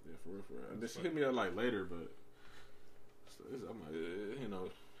 Yeah, for real. And then she hit me up like later, but I'm like,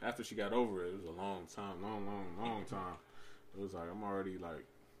 after she got over it, it was a long time. It was like, I'm already like,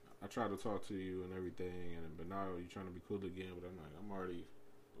 I tried to talk to you and everything, but now you're trying to be cool again. But I'm like, I'm already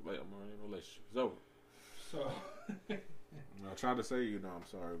in a relationship. It's over. So I tried to say, I'm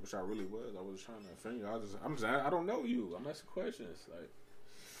sorry, which I really was. I was trying to offend you. I don't know you. I'm asking questions, like.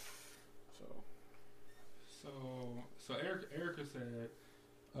 So Erica said,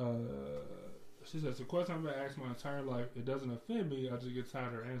 she said, it's a question I've been asked my entire life. It doesn't offend me. I just get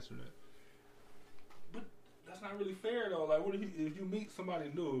tired of answering it. But that's not really fair, though. Like, what if you meet somebody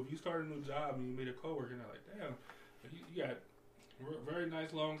new? If you start a new job and you meet a coworker and they're like, damn, you got very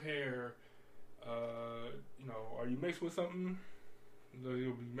nice long hair. Are you mixed with something?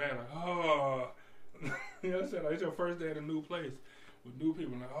 You'll be mad, like, oh. You know what I'm saying? Like, it's your first day at a new place with new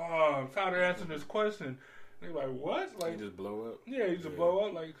people. Like, oh, I'm tired of answering this question. They're like, what? Like, you just blow up? Yeah, you just blow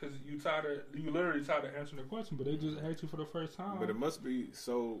up, like, because you literally tired of answering the question, but they just asked you for the first time. But it must be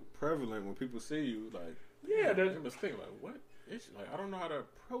so prevalent when people see you, like, yeah, they must think, like, what is she? Like, I don't know how to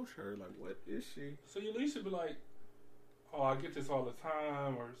approach her. Like, what is she? So you at least should be like, oh, I get this all the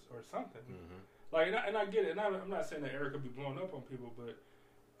time, or something. Mm-hmm. Like, and I get it. And I'm not saying that Erica be blowing up on people, but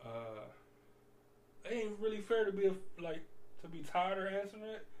it ain't really fair to be tired of answering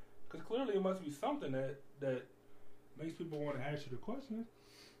it. Because clearly it must be something that makes people want to ask you the question.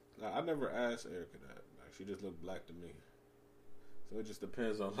 I never asked Erica that. Like, she just looked black to me. So it just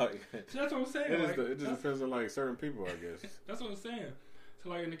depends on, like... So that's what I'm saying. It just depends on, like, certain people, I guess. That's what I'm saying. So,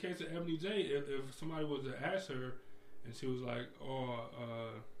 like, in the case of Ebony J, if somebody was to ask her and she was like, oh,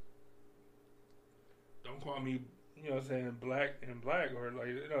 don't call me, black and black, or,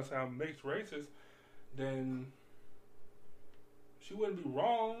 like, sound mixed racist, then... she wouldn't be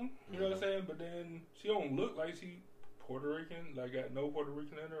wrong, you know what I'm saying? But then she don't look like she Puerto Rican, like got no Puerto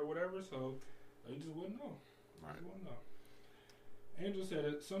Rican in her or whatever, so you just wouldn't know. Right. You wouldn't know. Angel said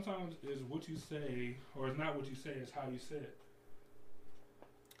it sometimes is what you say, or it's not what you say, it's how you say it.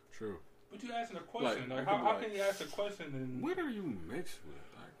 True. But you asking a question. Like how can you ask a question and what are you mixed with?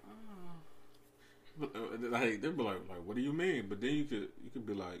 Like, they'll be like, what do you mean? But then you could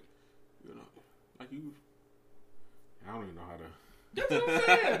be like, like you. I don't even know how to.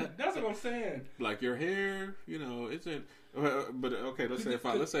 That's what I'm saying. Like your hair, it's in. But okay, let's say if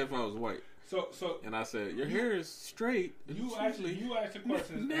I was white. So and I said your hair is straight. You ask the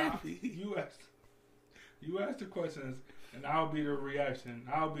questions. You ask the questions, and I'll be the reaction.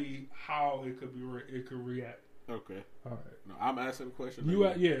 I'll be how it could react. Okay. All right. No, I'm asking the question.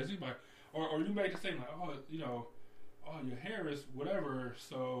 Yes. Like, or you make the statement like, your hair is whatever.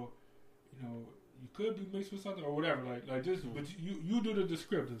 So, you could be mixed with something or whatever. Like just, but you do the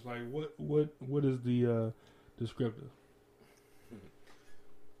descriptives. Like what is the descriptive?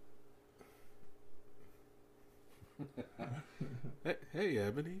 Hey,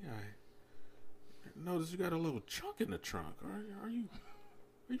 Ebony, I noticed you got a little chunk in the trunk. Are you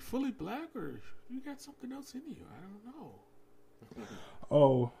Are you fully black or you got something else in you? I don't know.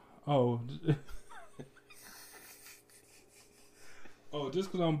 Oh. Oh, just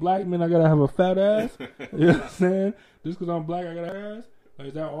because I'm black, man, I gotta have a fat ass? You know what I'm saying? Just because I'm black, I gotta have an ass? Like,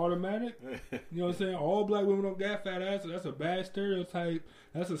 is that automatic? You know what I'm saying? All black women don't got fat ass. So that's a bad stereotype.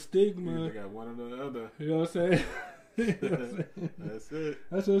 That's a stigma. They got one or the other. You know what I'm saying? You know what I'm saying? That's it.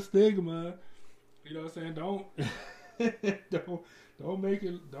 That's a stigma. You know what I'm saying? Don't make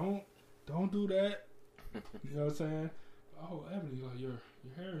it. Don't do that. You know what I'm saying? Oh, Ebony, like your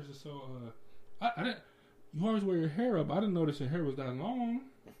hair is just so. I didn't. You always wear your hair up. I didn't notice your hair was that long.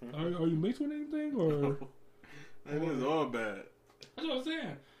 Are you mixed with anything or? It is all bad. That's what I'm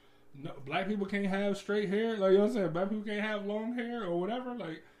saying. No, black people can't have straight hair. Like, you know what I'm saying? Black people can't have long hair or whatever.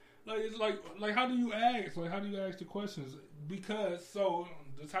 Like it's like how do you ask? Like, how do you ask the questions? Because so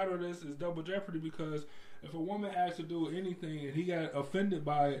the title of this is Double Jeopardy because if a woman asks to do anything and he got offended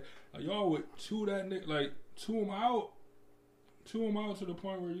by it, like, y'all would chew that nigga, like chew him out to the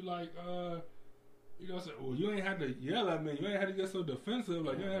point where you like, you know, say, well, you ain't had to yell at me. You ain't had to get so defensive.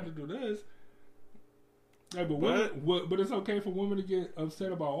 Like, you ain't had to do this. Like, but it's okay for women to get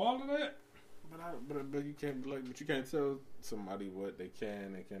upset about all of that. But you can't but you can't tell somebody what they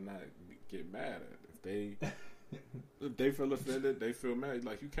can and cannot get mad at. If they feel offended, they feel mad.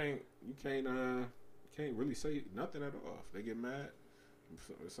 Like you can't really say nothing at all. If they get mad,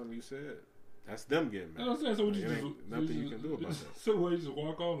 something you said, that's them getting mad. You know what I'm saying? So nothing you can do about that. So what, you just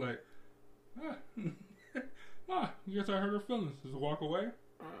walk off like, you guess I hurt her feelings. Just walk away.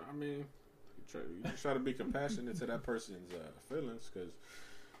 I mean, you try to be compassionate to that person's feelings, because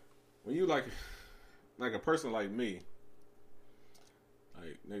when you like a person like me,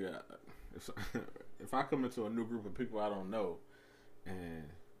 like nigga, if I come into a new group of people I don't know, and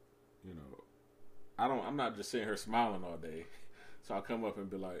you know, I'm not just sitting here smiling all day, so I come up and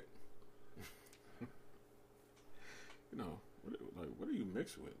be like, you know, what are you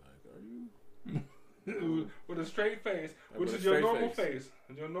mixed with? Like, are you with a straight face, which is your normal face.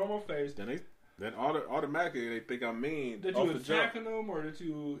 Your normal face. Then automatically they think I'm mean. Did you attacking them or did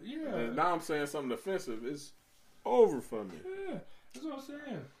you? Yeah. And now I'm saying something offensive. It's over for me. Yeah, that's what I'm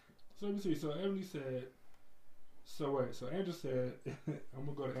saying. So let me see. So Ebony said. So wait. So Andrew said. I'm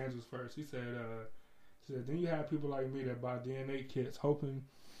gonna go to Andrew's first. He said. Then you have people like me that buy DNA kits hoping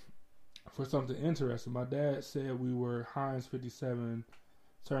for something interesting. My dad said we were Heinz 57.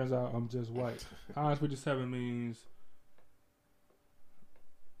 Turns out I'm just white. Heinz 57 means.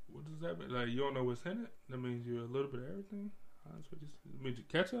 What does that mean? Like, you don't know what's in it? That means you're a little bit of everything? Heinz 57 means you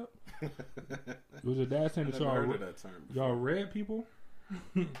ketchup? Was your dad saying that y'all red people?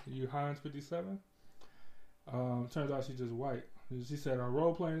 You Heinz 57? Turns out she's just white. She said our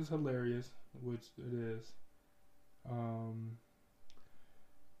role playing is hilarious, which it is.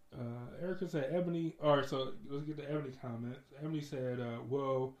 Erica said Ebony, alright, so let's get the Ebony comments. Ebony said,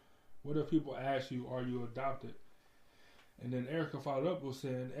 well, what if people ask you, are you adopted? And then Erica followed up with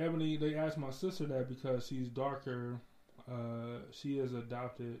saying, Ebony, they asked my sister that because she's darker, she is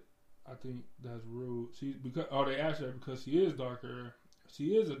adopted. I think that's rude. They asked her because she is darker,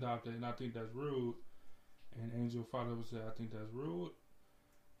 she is adopted, and I think that's rude. And Angel followed up and said, I think that's rude.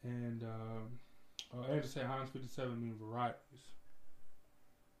 And Angel said Heinz 57 means varieties.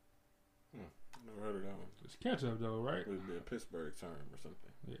 Never heard of that one. It's ketchup though, right? It would be a Pittsburgh term or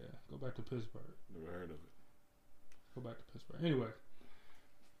something. Yeah, go back to Pittsburgh. Never heard of it. Go back to Pittsburgh. Anyway.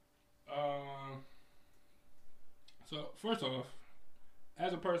 So first off,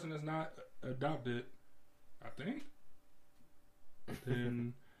 as a person that's not adopted, I think,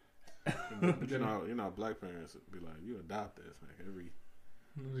 then but you know, black parents would be like, you adopt this like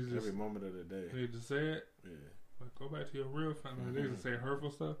every moment of the day. They just say it. Yeah. Like, go back to your real family. They just say hurtful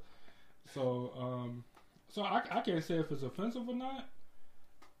stuff. So I can't say if it's offensive or not.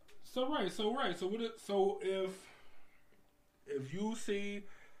 So if you see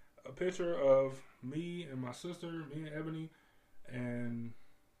a picture of me and my sister, me and Ebony, and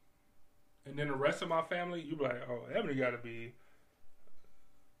then the rest of my family, you be like, oh, Ebony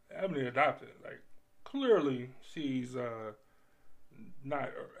adopted. Like, clearly she's not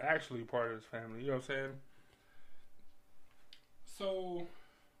actually part of this family. You know what I'm saying? So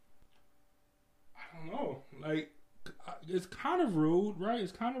I don't know. Like, it's kind of rude, right?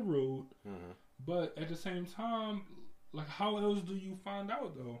 It's kind of rude. Mm-hmm. But at the same time, like, how else do you find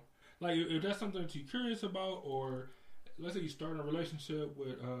out, though? Like, if that's something that you're curious about, or let's say you start a relationship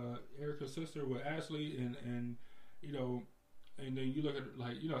with Erica's sister, with Ashley, and you know, and then you look at,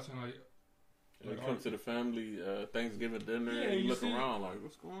 like, you know what I'm saying, like you come to the family Thanksgiving dinner, and you look around like,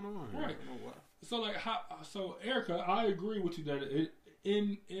 what's going on here? Right. So, like, so Erica, I agree with you that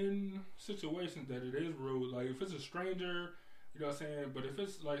in situations that it is rude, like if it's a stranger, you know what I'm saying. But if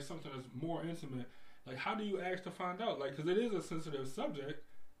it's like something that's more intimate, like how do you ask to find out? Like, because it is a sensitive subject.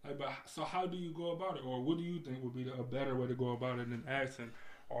 Like, but so how do you go about it, or what do you think would be a better way to go about it than asking,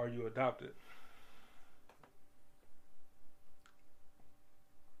 "Are you adopted?"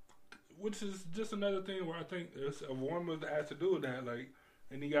 Which is just another thing where I think if a woman was asked to do that, like,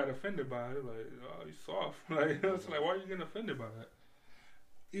 and he got offended by it, like, oh, he's soft. Like, it's like, why are you getting offended by that?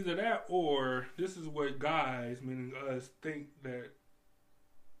 Either that, or this is what guys, meaning us, think that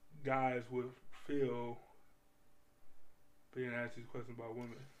guys would feel being asked these questions about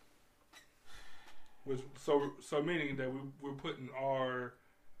women. Which so meaning that we're putting our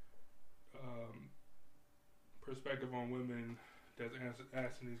perspective on women that's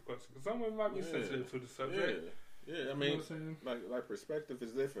asking these questions. Because some women might be sensitive to the subject. Yeah. I mean, you know like perspective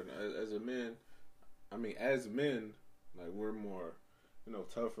is different. As men, like we're more, you know,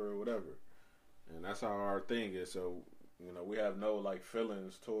 tougher or whatever, and that's how our thing is. So, you know, we have no like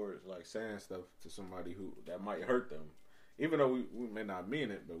feelings towards like saying stuff to somebody who that might hurt them, even though we may not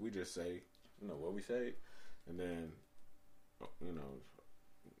mean it, but we just say, you know, what we say, and then, you know,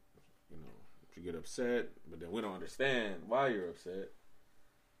 you get upset, but then we don't understand why you're upset.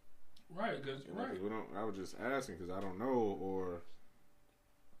 Right, because we don't. I was just asking because I don't know, or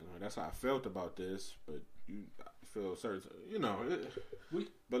you know, that's how I felt about this. But you feel certain, you know.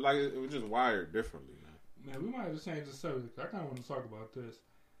 But like it was just wired differently, man. Man, we might have to change the subject. I kind of want to talk about this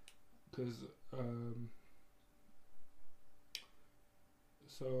because.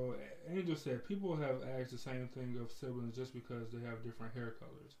 So Angel said people have asked the same thing of siblings just because they have different hair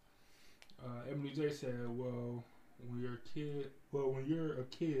colors. Ebony J said, "Well, when you're a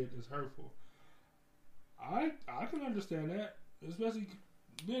kid, it's hurtful." I can understand that, especially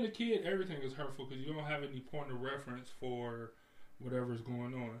being a kid. Everything is hurtful because you don't have any point of reference for whatever's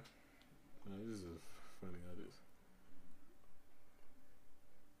going on. This is funny how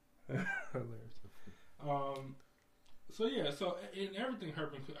this. Hilarious. So everything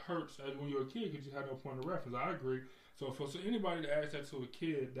hurts when you're a kid because you have no point of reference. I agree. So for anybody to ask that to a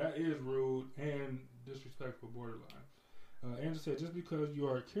kid, that is rude and disrespectful, borderline. Andrew said, just because you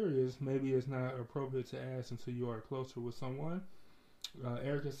are curious, maybe it's not appropriate to ask until you are closer with someone.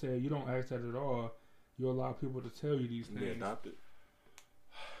 Erica said, you don't ask that at all. You allow people to tell you these things. Be adopted.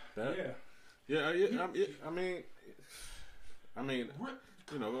 Yeah. I mean,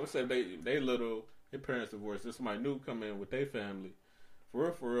 you know, let's say they little, their parents divorced. This somebody new come in with their family.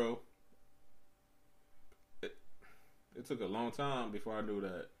 For real. It took a long time before I knew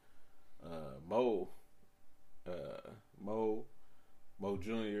that Mo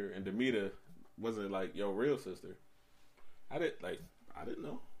Jr. and Demita wasn't like your real sister. I didn't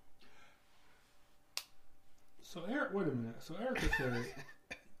know. So wait a minute. So Erica said,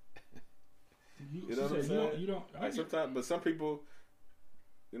 you know what I'm saying? You don't. Like sometimes, but some people,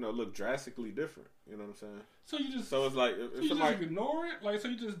 you know, look drastically different. You know what I'm saying? So you just. So it's like if somebody just ignore it. Like, so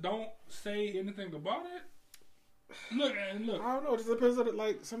you just don't say anything about it. Look. I don't know. It just depends on it.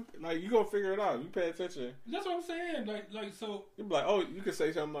 Like you gonna figure it out. You pay attention. That's what I'm saying. Like so. You be like, oh, you could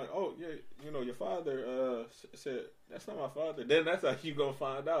say something like, oh yeah, you know, your father said that's not my father. Then that's how you gonna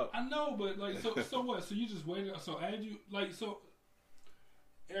find out. I know, but like, so what? So you just waited. So as you like, so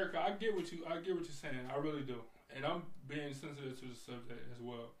Erica, I get what you're saying. I really do, and I'm being sensitive to the subject as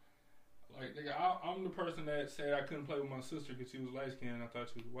well. Like, nigga, I'm the person that said I couldn't play with my sister because she was light skinned and I thought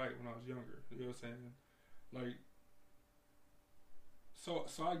she was white when I was younger. You know what I'm saying? Like. So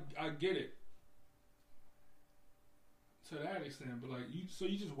I get it to that extent, but like you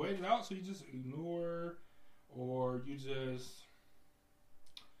just wait it out, so you just ignore, or you just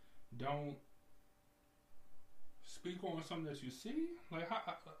don't speak on something that you see. Like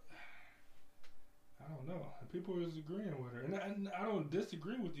I don't know. People is agreeing with her, and I don't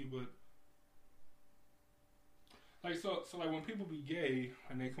disagree with you, but like so like when people be gay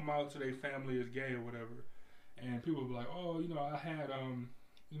and they come out to their family as gay or whatever. And people be like, oh, you know, I had,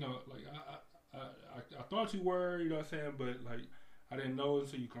 you know, like, I thought you were, you know what I'm saying, but, like, I didn't know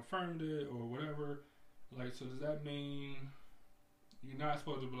until you confirmed it or whatever. Like, so does that mean you're not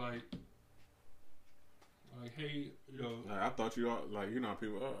supposed to be like, hey, you know. I thought you all, like, you know,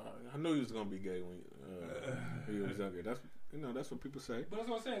 people, I knew you was going to be gay when you was younger. That's, you know, that's what people say. But that's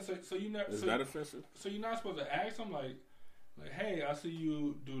what I'm saying. So you never. Is that offensive? So you're not supposed to ask them, like, hey, I see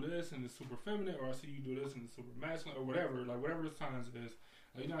you do this and it's super feminine, or I see you do this and it's super masculine, or whatever. Like, whatever the times is.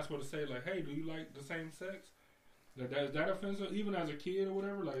 Like, you're not supposed to say, like, hey, do you like the same sex? Like, is that offensive? Even as a kid or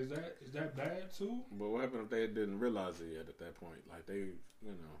whatever? Like, is that bad too? But what happened if they didn't realize it yet at that point? Like, they, you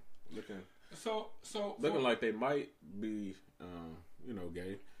know, looking like they might be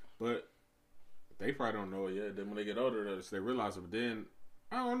gay, but they probably don't know it yet. Then when they get older, they realize it. But then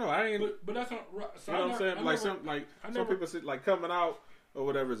I don't know. I ain't. But that's not. So you know what I'm saying? Some people say like coming out or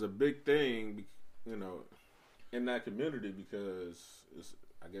whatever is a big thing, in that community because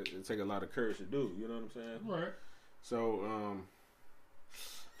I guess it take a lot of courage to do. You know what I'm saying? Right. So I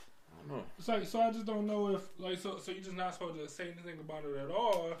don't know. It's like, so I just don't know if so you're just not supposed to say anything about it at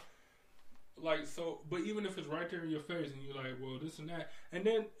all. Like, so, but even if it's right there in your face and you're like, well, this and that, and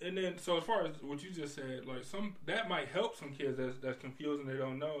then, so as far as what you just said, like that might help some kids that's confused and they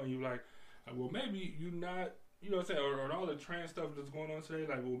don't know, and you're like, well, maybe you're not, you know what I'm saying, or all the trans stuff that's going on today,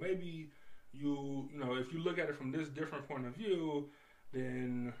 like, well, maybe you know, if you look at it from this different point of view,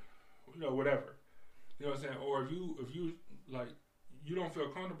 then, whatever, you know what I'm saying, or if you like, you don't feel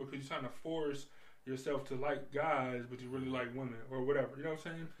comfortable because you're trying to force yourself to like guys, but you really like women or whatever. You know what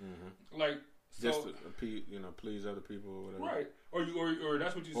I'm saying? Mm-hmm. Like, so, just to please other people or whatever. Right. Or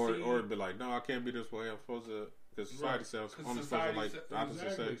that's what you see. Or be like, no, I can't be this way. I'm supposed to, because society says I'm supposed to like the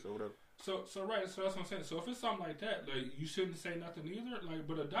opposite sex or whatever. So right. So that's what I'm saying. So if it's something like that, like you shouldn't say nothing either. Like,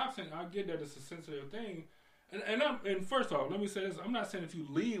 but adoption, I get that it's a sensitive thing. And first off, let me say this: I'm not saying if you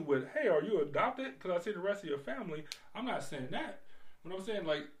lead with, "Hey, are you adopted?" Because I see the rest of your family. I'm not saying that. But I'm saying,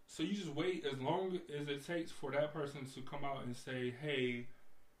 like, so you just wait as long as it takes for that person to come out and say, "Hey,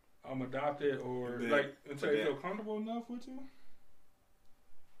 I'm adopted," or until they feel comfortable enough with you.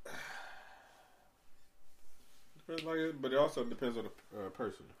 But it also depends on the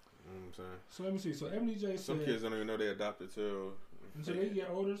person. You know what I'm saying? So let me see. So Ebony J said some kids don't even know they're adopted till they get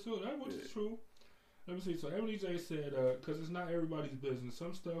older too. Which is true. Let me see. So Ebony J said, because it's not everybody's business.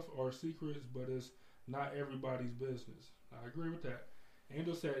 Some stuff are secrets, but it's not everybody's business. I agree with that.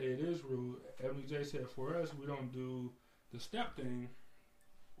 Angel said it is rude. Ebony J said for us, we don't do the step thing.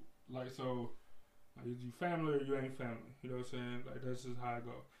 Like, so, like, you family or you ain't family. You know what I'm saying? Like, that's just how I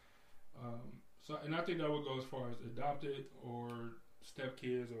go. So, and I think that would go as far as adopted or step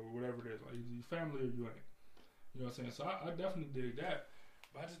kids or whatever it is. Like, you family or you ain't. You know what I'm saying? So I definitely dig that.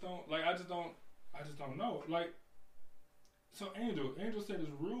 But I just don't know. Like, so Angel said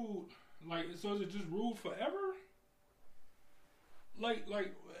it's rude. Like, so is it just rude forever? Like,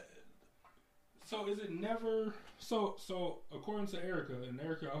 so is it never? So according to Erica, and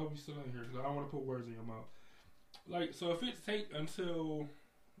Erica, I hope you're still in here because I don't want to put words in your mouth. Like, so if it take until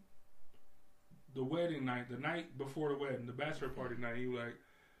the wedding night, the night before the wedding, the bachelor party night, you like,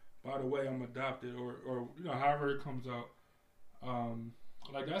 by the way, I'm adopted, or however it comes out.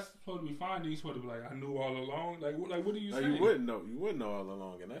 Like, that's supposed to be fine. You're supposed to be like, I knew all along. Like what do you say? You wouldn't know. You wouldn't know all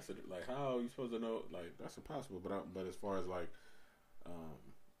along, and that's like, how are you supposed to know? Like, that's impossible. But as far as like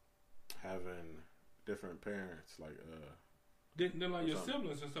having different parents, like then like your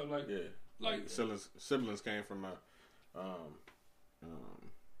siblings and stuff, like like siblings came from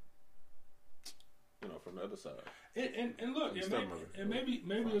from the other side. And look, maybe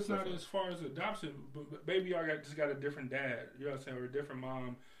it's not as far as adoption, but maybe y'all just got a different dad, you know what I'm saying, or a different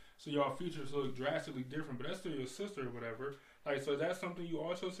mom, so y'all features look drastically different, but that's still your sister or whatever. Like, so that's something you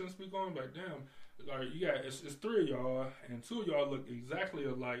also since be going, like, damn, like, you got, it's three of y'all, and two of y'all look exactly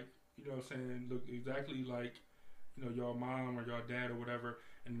alike, you know what I'm saying, look exactly like, your mom or your dad or whatever,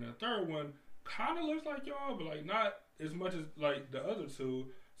 and then the third one kind of looks like y'all, but, like, not as much as, like, the other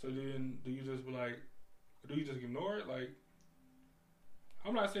two. So then do you just be like, do you just ignore it? Like,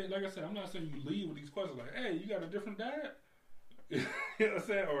 I'm not saying, like I said, I'm not saying you leave with these questions like, hey, you got a different dad? You know what I'm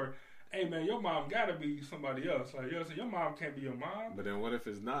saying? Or, hey, man, your mom got to be somebody else. Like, you know what I'm saying? Your mom can't be your mom. But then what if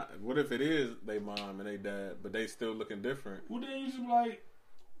it's not? What if it is they mom and they dad, but they still looking different? Well, then you just be like,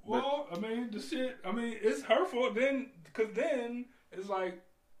 well, it's her fault then, because then it's like,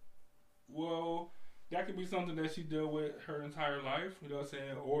 well, that could be something that she dealt with her entire life, you know what I'm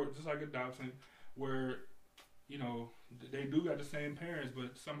saying? Or just like adoption, where, they do got the same parents,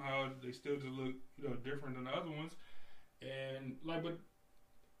 but somehow they still just look, different than the other ones. And, like,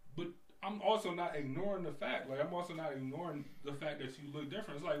 but I'm also not ignoring the fact. Like, I'm also not ignoring the fact that you look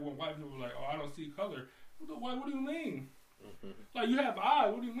different. It's like when white people are like, oh, I don't see color. What do you mean? Mm-hmm. Like, you have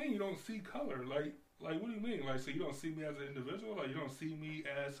eyes. What do you mean you don't see color? Like, what do you mean? Like, so you don't see me as an individual? Like, you don't see me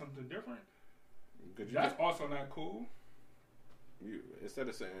as something different? That's also not cool. Instead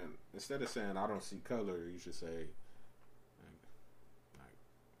of saying I don't see color, you should say, like,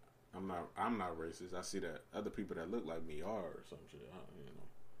 I'm not racist. I see that other people that look like me are, or some shit.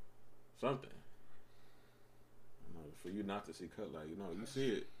 Something. For you not to see color, like, you see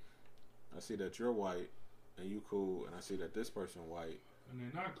it. I see that you're white and you cool, and I see that this person white and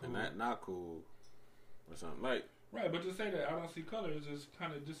they're not cool, and that not cool, or something like. Right, but to say that I don't see color is just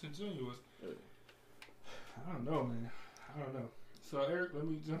kind of disingenuous. Yeah. I don't know, man. I don't know. So Eric, let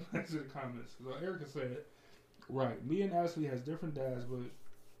me jump back to the comments. So Erica said, right, me and Ashley has different dads,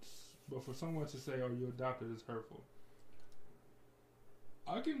 but for someone to say, "Oh, you adopted," is hurtful.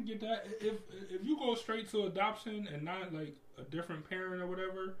 I can get that if you go straight to adoption and not like a different parent or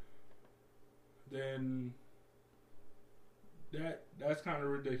whatever, then that's kind of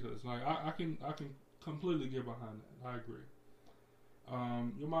ridiculous. Like I can completely get behind that. I agree.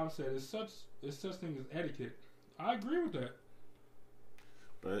 Your mom said it's such thing as etiquette. I agree with that.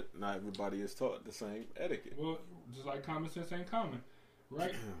 But not everybody is taught the same etiquette. Well, just like common sense ain't common,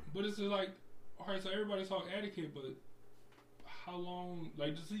 right? But it's just like, all right, so everybody talk etiquette, but how long?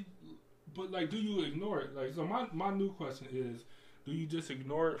 Like, do you ignore it? Like, so my new question is, do you just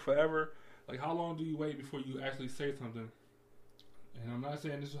ignore it forever? Like, how long do you wait before you actually say something? And I'm not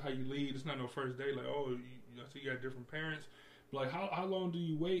saying this is how you lead. It's not no first date. Like, oh, I see you got different parents. But like, how long do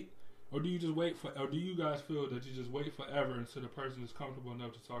you wait? Or do you just wait or do you guys feel that you just wait forever until the person is comfortable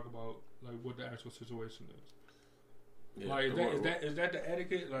enough to talk about like what the actual situation is? Yeah, like, is that the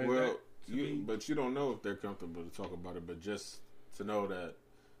etiquette? Like, well, but you don't know if they're comfortable to talk about it. But just to know that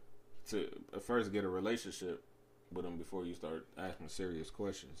to first get a relationship with them before you start asking serious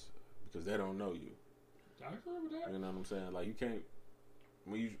questions because they don't know you. I agree with that. You know what I'm saying? Like, you can't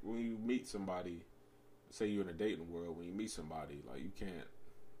when you meet somebody, say you're in a dating world, when you meet somebody, like, you can't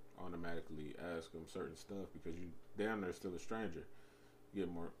automatically ask them certain stuff because you damn near still a stranger. You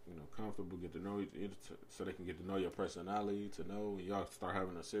get more, comfortable, get to know you, so they can get to know your personality, to know y'all start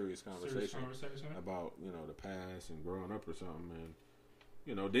having a serious conversation about the past and growing up or something,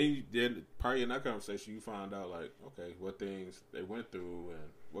 and then probably in that conversation you find out like, okay, what things they went through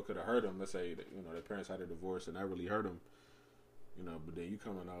and what could have hurt them. Let's say that their parents had a divorce and that really hurt them, but then you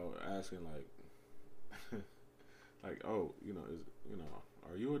coming out asking like like, oh,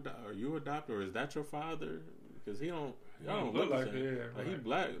 are you adopted or is that your father? Because he don't look like that. Like, he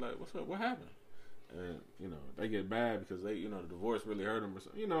black. Like, what's up? What happened? And they get bad because they the divorce really hurt them or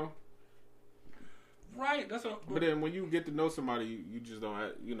something. Right. That's what. But then when you get to know somebody, you just don't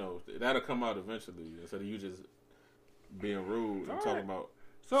have, that'll come out eventually instead of you just being rude and talking about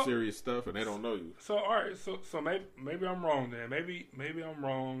serious stuff and they don't know you. So all right. So maybe I'm wrong then. Maybe I'm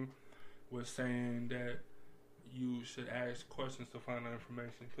wrong with saying that you should ask questions to find out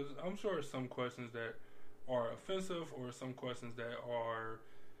information, because I'm sure there's some questions that are offensive or some questions that are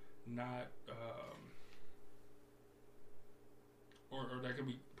not or that can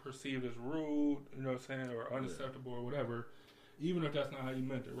be perceived as rude, or unacceptable or whatever, even if that's not how you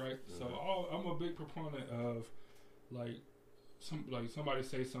meant it, right? Mm-hmm. So I'm a big proponent of somebody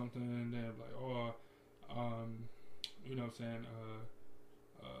say something and then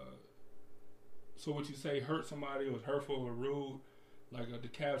so what you say hurt somebody or was hurtful or rude, like the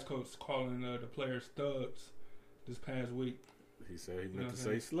Cavs coach calling the players thugs this past week. He said he meant to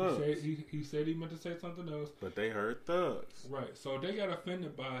say slugs. He said he meant to say something else. But they heard thugs. Right. So they got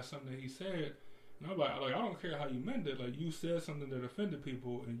offended by something he said. And I'm like, I don't care how you meant it. Like, you said something that offended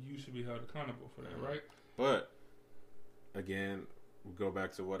people and you should be held accountable for that, right? But, again, we go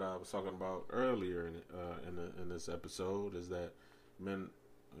back to what I was talking about earlier in this episode, is that men,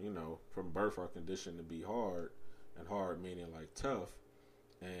 from birth are conditioned to be hard, and hard meaning like tough.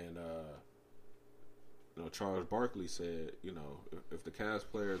 And Charles Barkley said, if the Cavs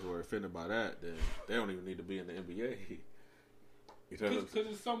players were offended by that, then they don't even need to be in the NBA. Because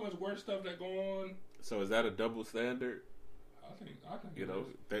there's so much worse stuff that go on. So is that a double standard? I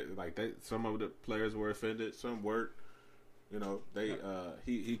think some of the players were offended, some weren't.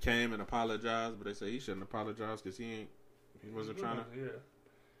 He came and apologized, but they say he shouldn't apologize because he wasn't trying to. Yeah.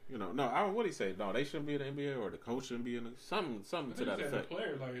 What did he say? No, they shouldn't be in the NBA, or the coach shouldn't be in the, something to that effect. The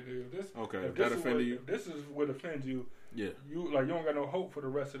player, like, if that offended you, this is what offends you. Yeah, you don't got no hope for the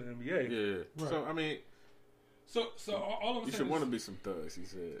rest of the NBA. Yeah, right. So I mean, so all I'm saying, you should want to be some thugs. He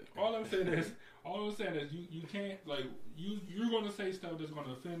said. All I'm saying is you can't, like, you're going to say stuff that's going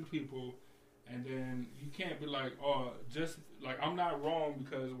to offend people, and then you can't be like, oh, just like, I'm not wrong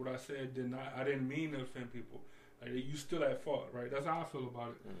because what I said I didn't mean to offend people. Like, you still at fault, right? That's how I feel about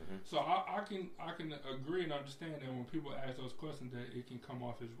it. Mm-hmm. So I can agree and understand that when people ask those questions, that it can come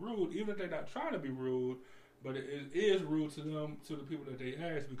off as rude, even if they're not trying to be rude, but it is rude to them, to the people that they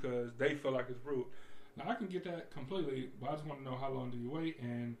ask, because they feel like it's rude. Now, I can get that completely, but I just want to know, how long do you wait?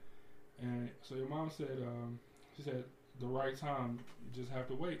 And so your mom said, she said the right time, you just have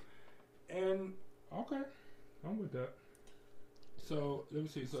to wait. And okay, I'm with that. So let me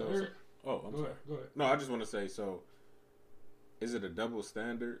see. So Eric. Go ahead. No, I just want to say, so is it a double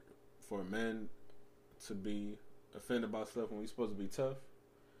standard for men to be offended by stuff when we're supposed to be tough?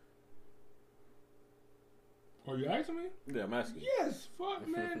 Are you asking me? Yeah, I'm asking. Yes, fuck,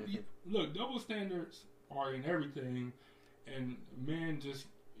 man. Look, double standards are in everything, and men just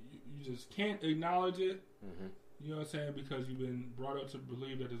you just can't acknowledge it. Mm-hmm. You know what I'm saying? Because you've been brought up to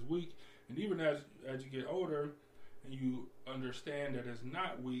believe that it's weak, and even as you get older, and you understand that it's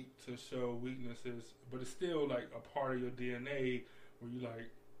not weak to show weaknesses, but it's still like a part of your DNA where you like.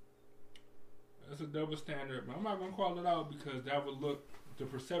 That's a double standard, but I'm not gonna call it out because that would look. The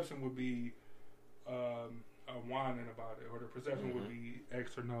perception would be. Whining about it, or the perception would be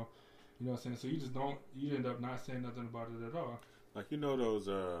X or no. You know what I'm saying? So you just don't. You end up not saying nothing about it at all. Like those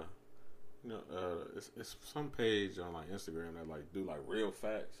it's some page on like Instagram that like do like real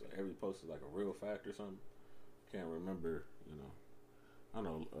facts. Like every post is like a real fact or something. Can't remember. I don't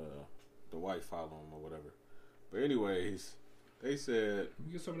know. The wife follow him or whatever. But anyways, they said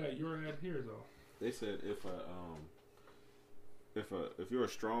you get some of that your ad here though. They said if you're a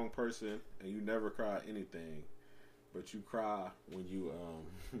strong person and you never cry anything, but you cry when you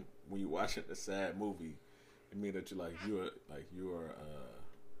when you watching a sad movie, it mean that you're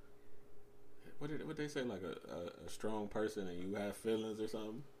what they say, like a strong person and you have feelings or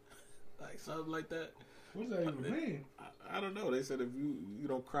something, like something like that. What does that even mean? I don't know. They said if you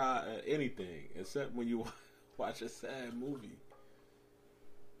don't cry at anything except when you watch a sad movie.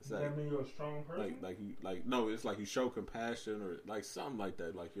 Does that mean you're a strong person? No, it's like you show compassion or like something like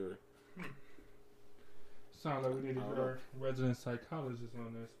that. Like you're. Sounds like we need to get our resident psychologist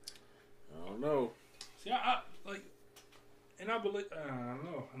on this. I don't know. See, I like, and I believe. I don't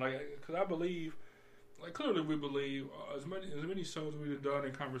know, like, because I believe, like, clearly we believe as many shows we've done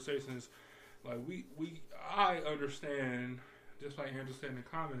and conversations, like I understand, just like I understand in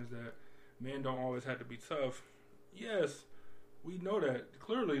comments that men don't always have to be tough. Yes. We know that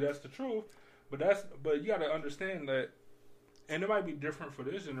clearly that's the truth, but you got to understand that, and it might be different for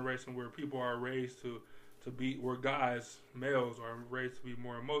this generation where people are raised to be, where males are raised to be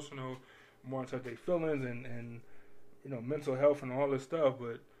more emotional, more into their feelings and mental health and all this stuff.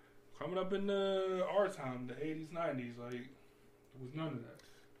 But coming up in our time, the 80s, 90s, like there was none of that.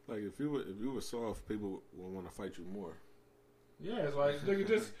 Like if you were soft, people would want to fight you more. Yeah, it's like nigga,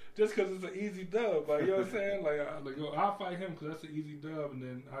 just because it's an easy dub, like, you know what I'm saying? Like I'll fight him because that's an easy dub, and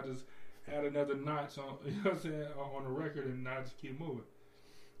then I just add another notch on, you know what I'm saying, on the record, and I just keep moving.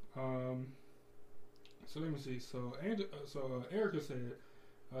 So let me see. So Erica said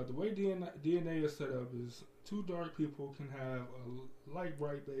the way DNA is set up is 2 dark people can have a light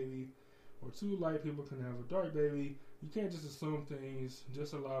bright baby, or 2 light people can have a dark baby. You can't just assume things.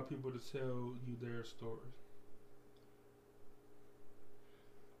 Just allow people to tell you their stories.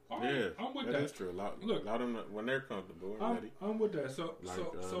 Yeah, I'm with that. That is true. Allow them when they're comfortable and ready. I'm with that. So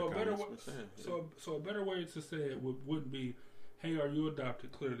a better way to say it wouldn't be, "Hey, are you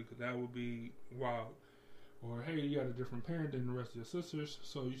adopted?" Clearly, because that would be wild. Or, "Hey, you got a different parent than the rest of your sisters."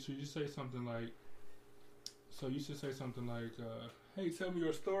 So you should say something like, "Hey, tell me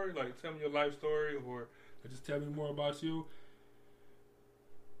your story. Like, tell me your life story, or just tell me more about you."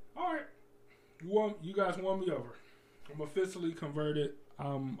 All right, you guys won me over. I'm officially converted.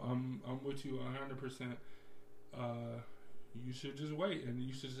 I'm with you 100%. You should just wait, and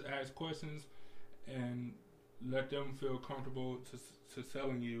you should just ask questions and let them feel comfortable to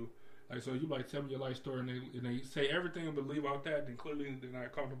telling you. Like, so you like tell me your life story, and they say everything but leave out that, then clearly they're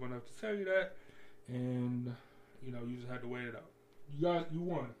not comfortable enough to tell you that, and you just have to wait it out. You guys, you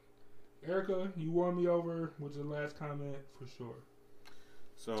won. Erica, you won me over with your last comment for sure.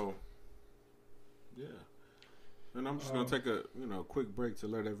 So, yeah. And I'm just going to take a quick break to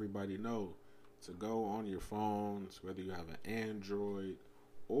let everybody know to go on your phones, whether you have an Android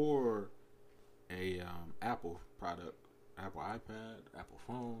or a Apple product, Apple iPad, Apple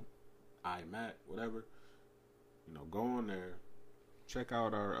phone, iMac, whatever. Go on there, check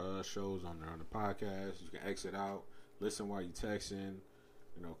out our shows on there on the podcast. You can exit out, listen while you texting,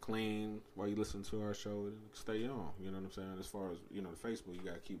 clean while you listen to our show, and stay on. You know what I'm saying? As far as the Facebook, you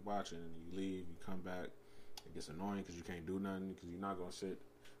got to keep watching, and you leave, you come back. It gets annoying because you can't do nothing because you're not gonna sit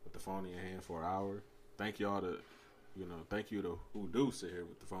with the phone in your hand for an hour. Thank you to who do sit here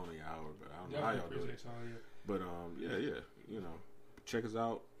with the phone in your hour, but I don't know how y'all do it. But check us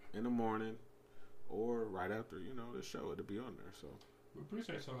out in the morning or right after the show. It'll be on there. So we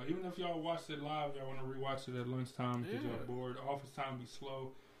appreciate y'all. Even if y'all watched it live, y'all want to rewatch it at lunchtime because y'all bored. Office time be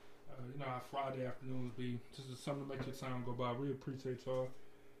slow. How Friday afternoons be just something to make your time go by. We appreciate y'all.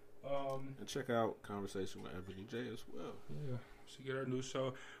 And check out Conversation with Ebony J as well. Yeah, she get her new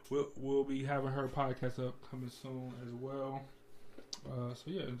show. We'll be having her podcast up coming soon as well. So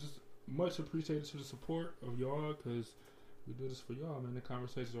yeah, just much appreciated to the support of y'all because we do this for y'all, man. The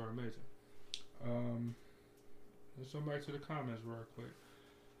conversations are amazing. Let's jump back to the comments real quick.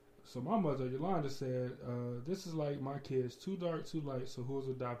 So my mother, Yolanda, said, this is like my kids, too dark, too light, so who's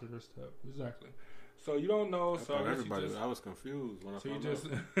adopted or step? Exactly. So you don't know, so I was confused when I found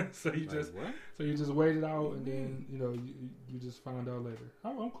out. So you just waited out and then, you just found out later.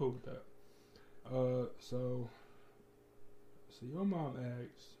 I'm cool with that. So your mom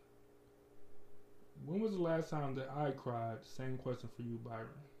asks, when was the last time that I cried? Same question for you, Byron.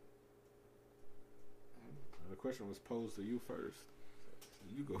 The question was posed to you first. So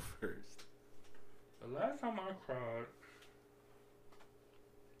you go first. The last time I cried.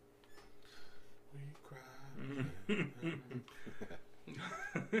 We cried.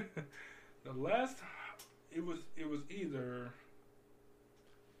 The last time it was either.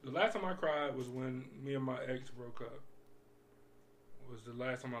 The last time I cried was when me and my ex broke up. It was the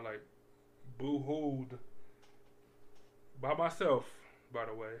last time I boo-hooed by myself, by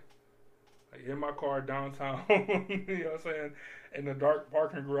the way. In my car downtown, you know what I'm saying? In the dark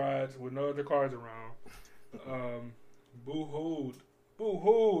parking garage with no other cars around. Boo-hooed,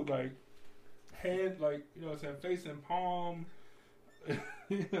 head, you know what I'm saying, face and palm. You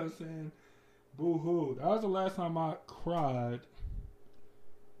know what I'm saying? Boo-hooed. That was the last time I cried.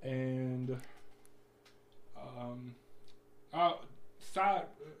 And,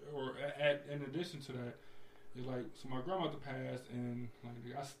 in addition to that, it's so my grandmother passed, and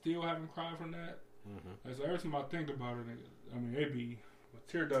I still haven't cried from that. Mm-hmm. So every time I think about it, it be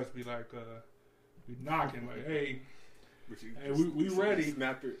tear ducts be be knocking hey, we ready.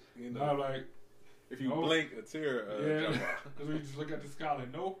 Snap it, if you nope. blink, a tear. Yeah, because we just look at the sky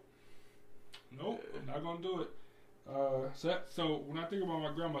nope, I'm not gonna do it. So when I think about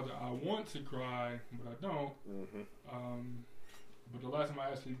my grandmother, I want to cry, but I don't. Mm-hmm. But the last time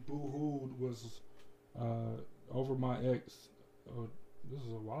I actually boo-hooed was over my ex. This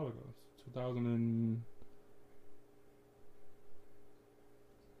is a while ago.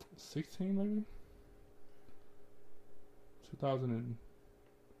 2016, maybe.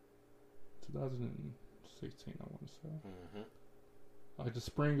 2016, I want to say. Mm-hmm. The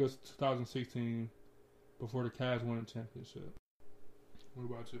spring of 2016, before the Cavs won the championship. What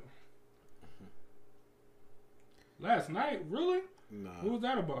about you? Mm-hmm. Last night, really? No. What was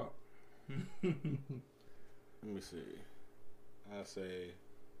that about? Let me see. I'll say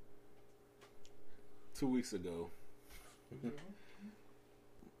 2 weeks ago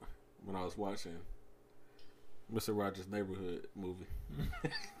when I was watching Mr. Rogers' Neighborhood movie.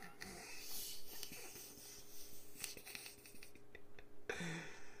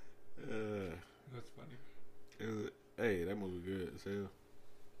 That's funny. Hey, that movie good as hell.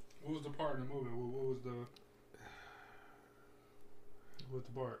 What was the part in the movie? What was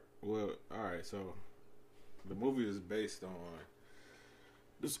the part? Well, alright, so the movie is based on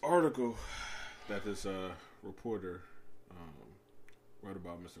this article that this reporter wrote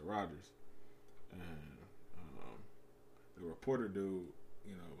about Mr. Rogers. And the reporter dude,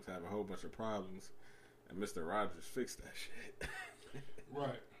 was having a whole bunch of problems, and Mr. Rogers fixed that shit.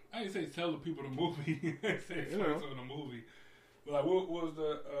 Right. I didn't say tell the people the movie. I didn't say explain to the movie. But what was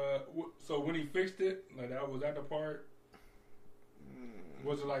the so when he fixed it, was that the part?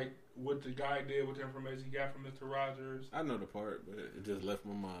 Was it what the guy did with the information he got from Mr. Rogers? I know the part, but it just left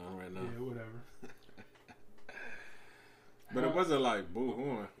my mind right now. Yeah, whatever. But it wasn't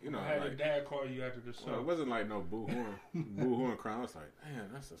boo-hooing, Had your dad call you after the show. Well, it wasn't no boo-hooing, boo-hooing crying. I was like, man,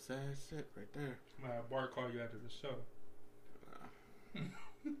 that's a sad shit right there. I had Bart call you after the show.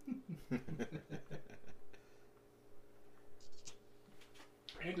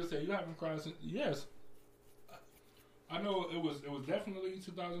 Angel said you haven't cried since. Yes, I know it was definitely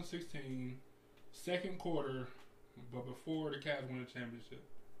 2016 second quarter, but before the Cavs won the championship.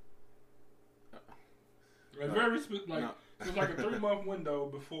 It was a 3-month window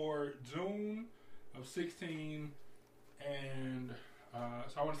before June of 16 and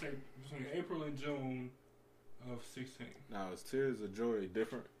so I want to say between April and June of 16. Now, is Tears of Joy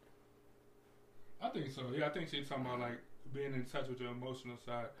different? I think so. Yeah, I think she's talking about being in touch with your emotional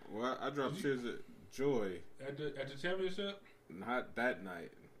side. Well, I dropped Tears of Joy at the championship. Not that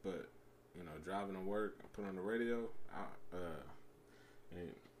night, but driving to work, I put on the radio.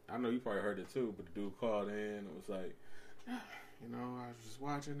 And I know you probably heard it too, but the dude called in and was like, I was just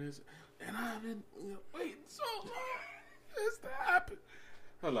watching this, and I've been waiting so long for this to happen.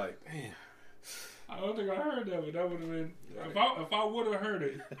 I'm like, damn. I don't think I heard that, but that would have been if I would have heard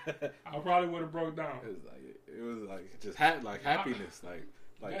it, I probably would have broke down. It was just happiness,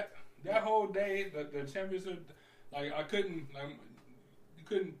 that whole day, the championship. I couldn't you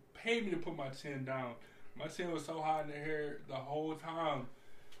couldn't pay me to put my chin down. My chin was so high in the air the whole time.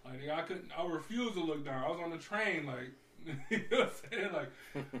 Like, nigga, I refused to look down. I was on the train, like, you know what I'm saying? Like,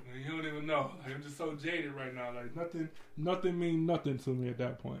 you don't even know. Like, I'm just so jaded right now. Like, nothing mean nothing to me at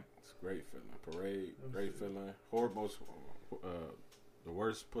that point. It's a great feeling. Parade, great feeling. Horrible, the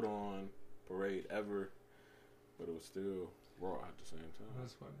worst put on parade ever, but it was still raw at the same time.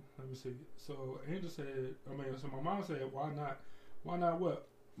 That's funny. Let me see. So Angel said, so my mom said, why not what?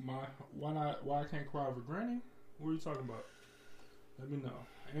 Why I can't cry over Granny? What are you talking about? Let me know.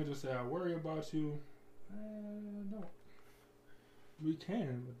 Angel said, I worry about you. No. We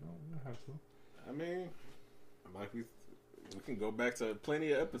can, but no, we don't have to. I mean, like we can go back to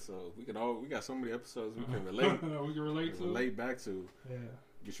plenty of episodes. We got so many episodes we can relate. We can relate back to. Yeah.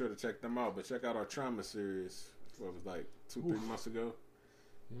 Be sure to check them out. But check out our trauma series. What was like 2-3 months ago.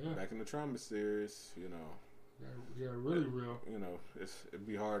 Yeah. Back in the trauma series, you know. Yeah, really real. You know, it'd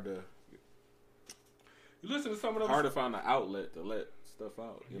be hard to. You listen to some of those. Hard to find an outlet to let stuff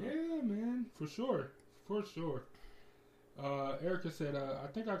out. You know? Yeah, man, for sure. Erica said, I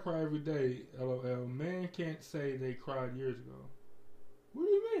think I cry every day, LOL. Men can't say they cried years ago. What do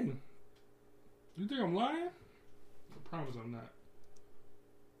you mean? You think I'm lying? I promise I'm not.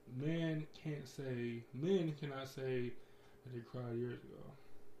 Men cannot say that they cried years ago.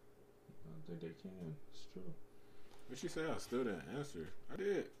 I think they can. It's true. What she said? I still didn't answer. I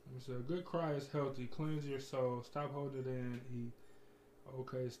did. So a good cry is healthy. Cleanse your soul. Stop holding it in.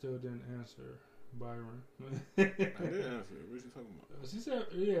 Okay, still didn't answer. Byron. I did answer. What you talking about? She said,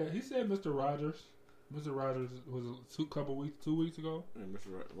 yeah, he said Mr. Rogers. Mr. Rogers was 2 weeks ago. Yeah,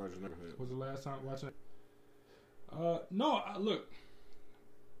 Mr. Rogers never had. Was the last time watching it? No, look,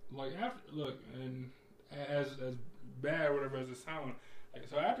 and as bad or whatever as it sounds, like,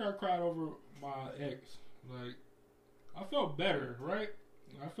 so after I cried over my ex, like, I felt better, right?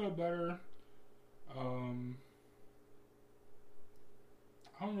 I felt better. I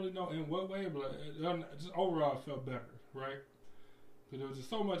don't really know in what way, but just overall I felt better, right? Because there was just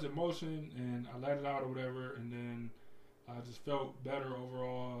so much emotion, and I let it out or whatever, and then I just felt better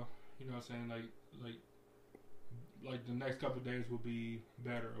overall. You know what I'm saying? Like the next couple of days will be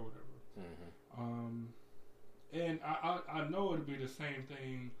better or whatever. Mm-hmm. And I know it'll be the same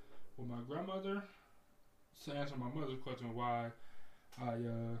thing with my grandmother. To answer my mother's question, why I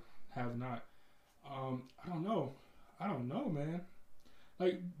have not. I don't know, man.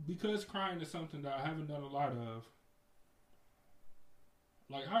 Like, because crying is something that I haven't done a lot of.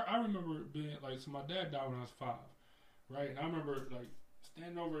 Like, I remember being, like, so my dad died when I was 5, right? And I remember, like,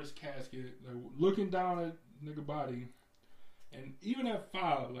 standing over his casket, like, looking down at nigga body. And even at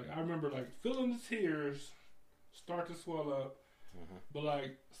 5, like, I remember, like, feeling the tears start to swell up. Mm-hmm. But,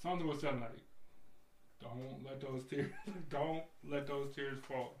 like, something was telling, like, don't let those tears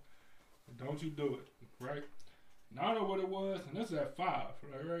fall. Don't you do it, right? Now I don't know what it was, and this is at 5,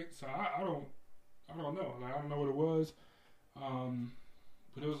 right? So I don't know. Like, I don't know what it was.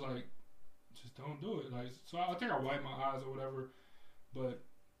 But it was like, just don't do it. Like, so I think I wiped my eyes or whatever. But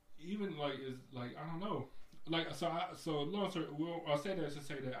even like, it's like, I don't know. Like, so long story. Well, I'll say that to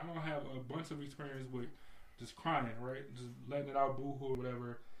say that I don't have a bunch of experience with just crying, right? Just letting it out, boo-hoo or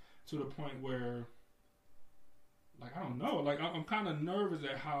whatever, to the point where, like, I don't know. Like, I'm kind of nervous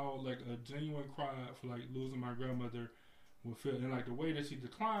at how, like, a genuine cry for, like, losing my grandmother would feel. And, like, the way that she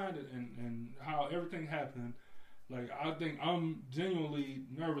declined and how everything happened, like, I think I'm genuinely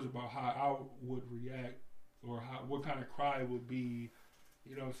nervous about how I would react or what kind of cry it would be.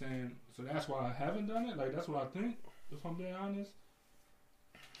 You know what I'm saying? So that's why I haven't done it. Like, that's what I think, if I'm being honest.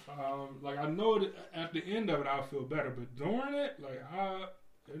 Like, I know that at the end of it, I'll feel better. But during it, like,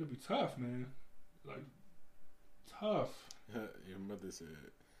 it'll be tough, man. Like, tough. Your mother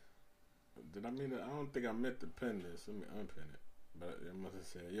said, did I mean it? I don't think I meant to pin this. Let me unpin it. But your mother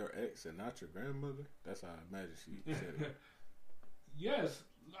said, your ex and not your grandmother? That's how I imagine she said it. Yes.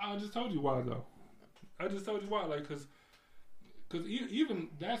 I just told you why, though. I just told you why. Like, because even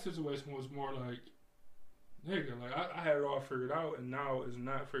that situation was more like, nigga, like, I had it all figured out, and now it's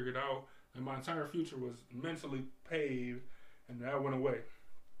not figured out. And my entire future was mentally paved, and that went away.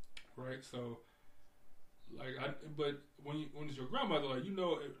 Right? So, like, but when it's your grandmother, like, you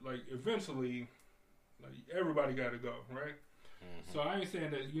know, like, eventually, like, everybody got to go, right? Mm-hmm. So I ain't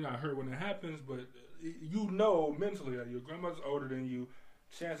saying that you're not hurt when it happens, but you know mentally that your grandmother's older than you.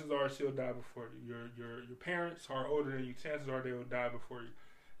 Chances are she'll die before you. Your parents are older than you. Chances are they will die before you.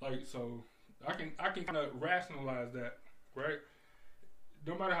 Like, so I can kind of rationalize that, right?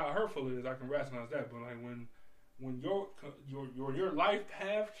 No matter how hurtful it is, I can rationalize that. But like when your life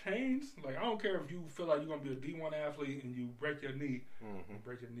path changed, like, I don't care if you feel like you're gonna be a D1 athlete and you break your knee. Mm-hmm.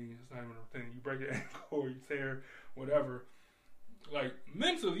 Break your knee. It's not even a thing. You break your ankle or you tear whatever. like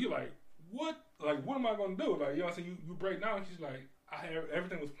mentally, you like what? Like what am I gonna do? Like you know what I'm saying? You break down. She's like, I had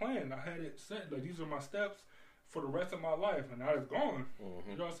everything was planned. I had it set. Like these are my steps for the rest of my life, and now it's gone.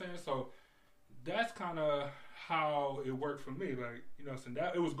 You know what I'm saying? So that's kind of how it worked for me. Like you know what I'm saying?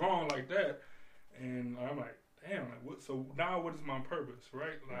 That it was gone like that, and I'm like, damn. Like what? So now what is my purpose?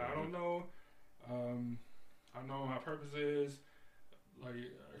 Right? Like I don't know. I know my purpose is. Like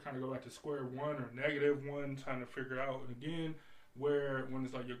I kind of go back to square one or negative one, trying to figure out again where when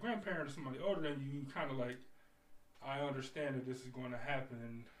it's like your grandparent or somebody older than you, kind of like I understand that this is going to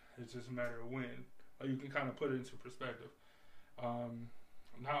happen. It's just a matter of when. Or you can kind of put it into perspective.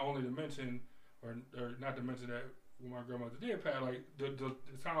 Not only to mention, or not to mention that when my grandmother did pass, like the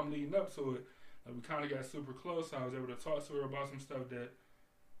time leading up to it, like we kind of got super close. I was able to talk to her about some stuff that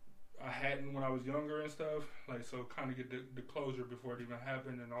I hadn't when I was younger and stuff, like so kind of get the closure before it even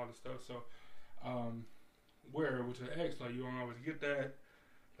happened and all this stuff. So, where with your ex, like you don't always get that,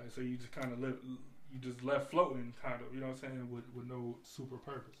 like so you just kind of you just left floating, kind of, you know what I'm saying, with no super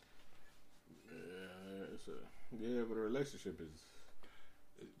purpose. Yeah, but a relationship is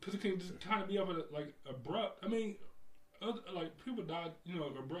because it can just kind of be like abrupt. I mean, like people die, you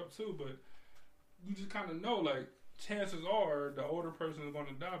know, abrupt too, but you just kind of know like. Chances are the older person is going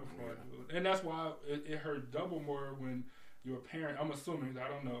to die before I do it. And that's why it hurt double more when you're a parent. I'm assuming, I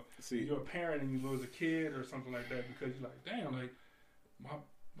don't know. See, you're a parent and you lose a kid or something like that because you're like, damn, like,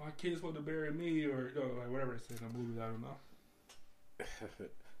 my kid's supposed to bury me or you know, like whatever they say in the movies, I don't know.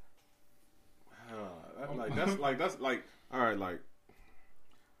 That's like, all right, like,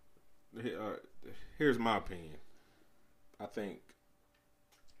 here's my opinion. I think,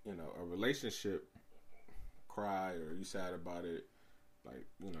 you know, a relationship cry or you sad about it, like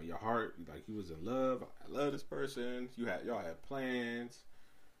you know your heart, like you was in love. I love this person. Y'all had plans.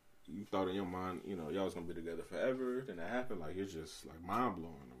 You thought in your mind, you know, y'all was gonna be together forever. Then that happened. Like it's just like mind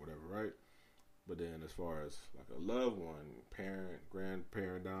blowing or whatever, right? But then as far as like a loved one, parent,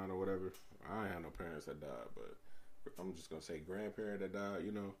 grandparent died or whatever, I ain't have no parents that died, but I'm just gonna say grandparent that died.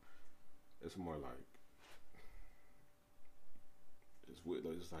 You know, it's more like. It's weird.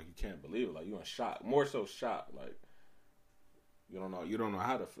 It's like you can't believe it. Like you're in shock. More so shock. Like you don't know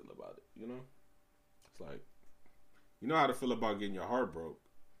how to feel about it. You know, it's like you know how to feel about getting your heart broke,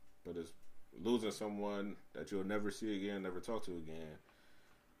 but it's losing someone that you'll never see again, never talk to again.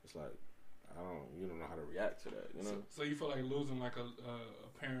 It's like you don't know how to react to that. You know. So you feel like losing like a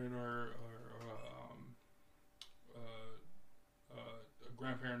parent or a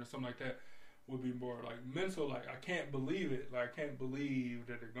grandparent or something like that. Would be more like mental, like I can't believe it, like I can't believe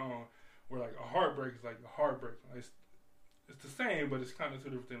that they're gone. Where like a heartbreak is like a heartbreak. Like, it's the same, but it's kind of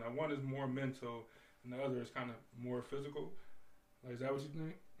two different things. Like one is more mental, and the other is kind of more physical. Like is that what you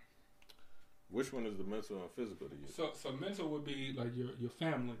think? Which one is the mental and physical to you? So mental would be like your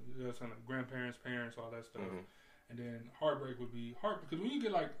family, you know, like grandparents, parents, all that stuff, and then heartbreak would be because when you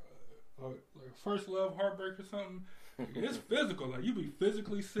get like first love heartbreak or something. It's physical. Like you be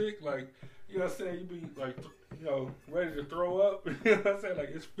physically sick. Like you know what I'm saying. You be like you know ready to throw up. You know what I'm saying.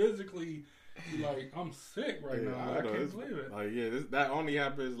 Like it's physically like I'm sick right now. I can't believe it. Like that only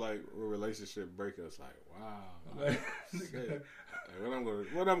happens like with relationship breakups. Like wow. Like,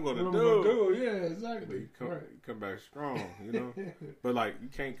 what I'm gonna do? Yeah, exactly. Come back strong. You know. But like you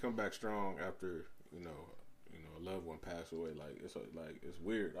can't come back strong after you know a loved one passed away. Like it's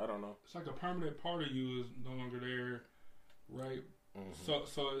weird. I don't know. It's like a permanent part of you is no longer there, right? So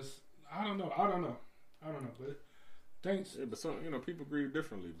it's I don't know. But thanks. Yeah, but some people grieve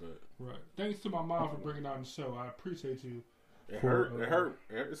differently. But right. Thanks to my mom for bringing out the show. I appreciate you. It hurt.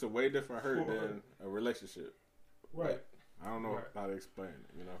 It's a way different hurt than a relationship. Right. I don't know how to explain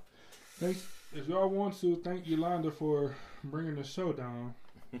it. You know. Thanks. If y'all want to, thank Yolanda for bringing the show down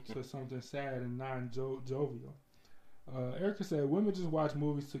to something sad and non-jovial. Erica said, women just watch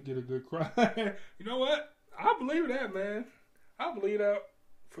movies to get a good cry. You know what? I believe that, man. I believe that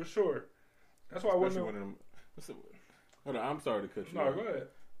for sure. That's why women... Hold on, I'm sorry to cut you off. No, go ahead.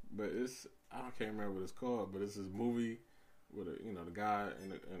 But I can't remember what it's called, but it's this movie with the guy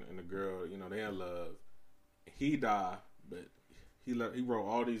and the girl, they in love. He died, but he wrote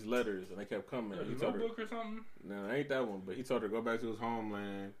all these letters and they kept coming. He Notebook or something? No, it ain't that one, but he told her to go back to his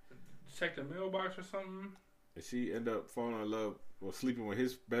homeland. Check the mailbox or something? And she ended up falling in love or sleeping with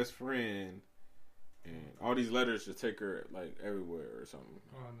his best friend. And all these letters just take her like everywhere or something.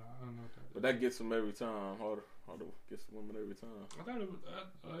 Oh no, I don't know what that is. But that gets them every time. Harder gets women every time.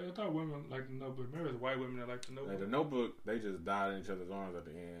 I thought women like the Notebook. Maybe it's white women that like the Notebook. Like the Notebook, they just died in each other's arms at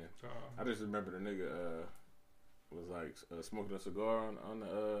the end. I just remember the nigga was like smoking a cigar on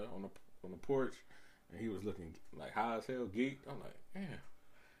the porch, and he was looking like high as hell, geeked. I'm like,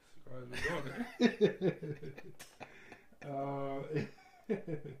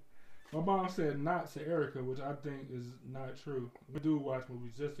 my mom said not to Erica, which I think is not true. We do watch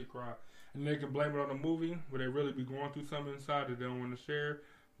movies just to cry. And they can blame it on the movie, where they really be going through something inside that they don't want to share.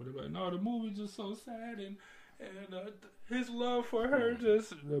 But they're like, no, the movie's just so sad, and his love for her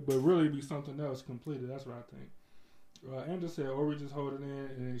just... But really be something else completely. That's what I think. Andrew said, or we just hold it in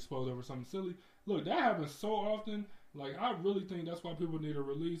and explode over something silly. Look, that happens so often. Like, I really think that's why people need a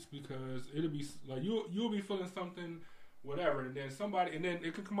release, because it'll be like you'll be feeling something, whatever, and then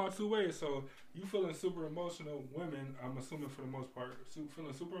it can come out two ways. So you feeling super emotional, women, I'm assuming for the most part,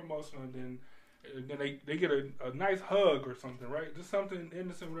 feeling super emotional, and then they get a nice hug or something, right? Just something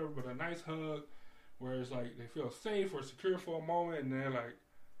innocent, whatever, but a nice hug where it's like they feel safe or secure for a moment, and then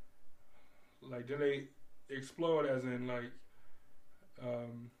like then they explode, as in like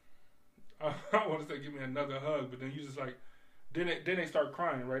I want to say give me another hug, but then you just like then they start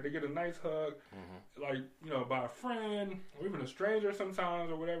crying, right? They get a nice hug, like, you know, by a friend or even a stranger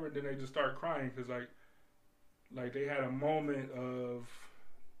sometimes or whatever. Then they just start crying because like they had a moment of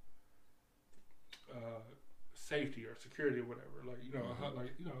safety or security or whatever. Like, you know,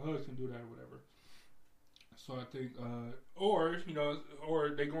 hugs can do that or whatever. So I think, or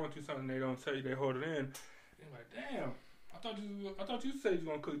they going through something they don't tell you, they hold it in. And they're like, damn, I thought you said you was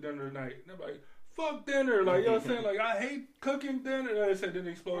gonna cook dinner tonight. And they're like, fuck dinner, like, you know what I'm saying? Like, I hate cooking dinner. And they said then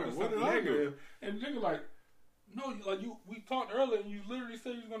they explode with something negative. And the nigga like, no, like we talked earlier, and you literally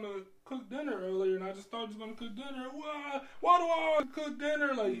said you was gonna cook dinner earlier, and I just thought you was gonna cook dinner. Why do I always cook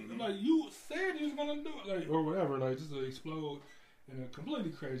dinner? Like you said you was gonna do it, like, or whatever. Like, just to explode in a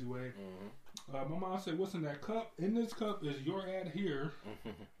completely crazy way. My mom said, what's in that cup? In this cup is your ad here.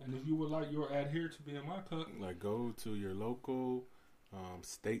 And if you would like your ad here to be in my cup, like, go to your local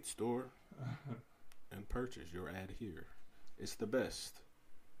state store and purchase your ad here. It's the best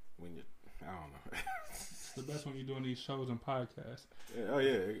when you, I don't know. It's the best when you're doing these shows and podcasts. Yeah,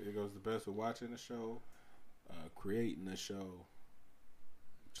 it goes the best with watching the show, creating the show,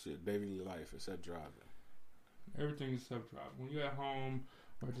 shit, daily life except driving. Everything except driving. When you're at home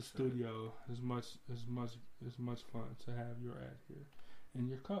or at the studio, it's much fun to have your ad here in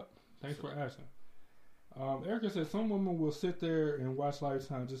your cup. Thanks for asking. Erica said some women will sit there and watch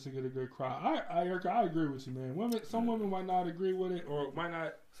Lifetime just to get a good cry. Erica, I agree with you, man. Some women might not agree with it or might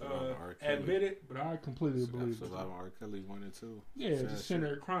not admit it, but I completely believe it. A lot of R. Kelly 1 and 2. Yeah, sad just sitting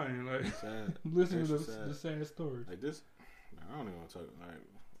there crying, like listening to the sad stories. Like this, I don't even want to talk. Like,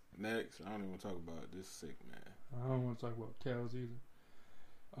 next, I don't even want to talk about this sick man. I don't want to talk about Kels either.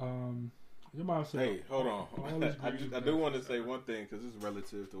 Your mom said, hey, hold on. I do want to say one thing, because it's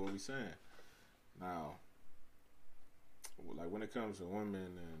relative to what we're saying. Now, like, when it comes to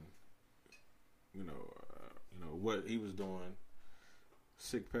women and you know what he was doing,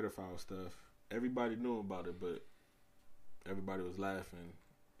 sick pedophile stuff, everybody knew about it, but everybody was laughing,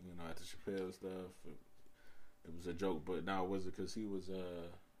 you know, at the Chappelle stuff. It was a joke, but now was it because he was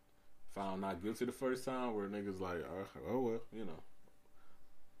found not guilty the first time, where niggas like, oh well, you know,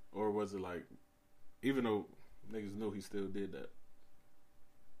 or was it like, even though niggas knew he still did that?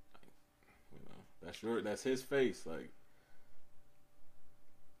 That's his face, like,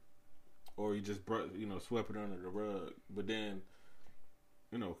 or he just swept it under the rug. But then,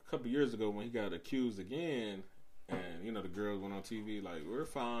 a couple years ago when he got accused again, and the girls went on TV like, we're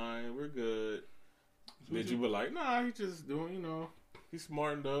fine, we're good. Then you were like, nah, he just doing, he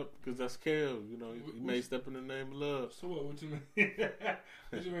smartened up because that's Kev, he made step in the name of love. So what you mean?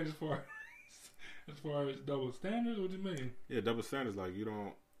 What you mean as far as double standards? What you mean? Yeah, double standards, like, you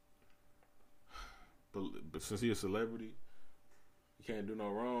don't. But since he's a celebrity, he can't do no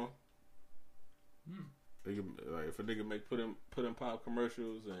wrong. Like, if a nigga put in pop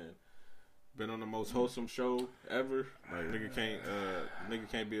commercials and been on the most wholesome show ever, like, nigga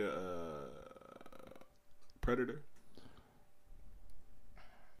can't be a predator.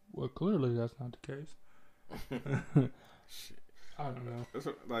 Well, clearly that's not the case. Shit. I don't know. That's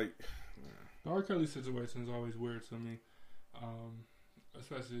like, the R. Kelly situation is always weird to me,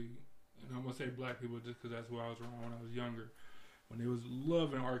 especially. And I'm gonna say black people just because that's who I was around when I was younger. When they was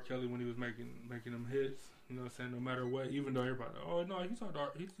loving R. Kelly when he was making them hits, saying no matter what, even though everybody, oh no, he talked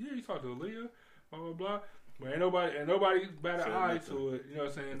to he talked to Aaliyah, blah blah blah. But ain't nobody bat an eye to it. You know what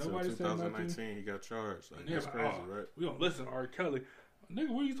I'm saying? Until nobody said nothing. 2019, he got charged. Like, that's crazy, right? We don't listen to R. Kelly.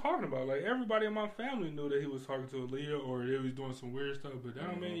 Nigga, what are you talking about? Like, everybody in my family knew that he was talking to Aaliyah or he was doing some weird stuff, but that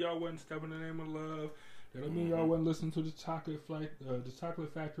don't mean y'all wasn't stepping in the name of love. That don't mean y'all wasn't listening to the Chocolate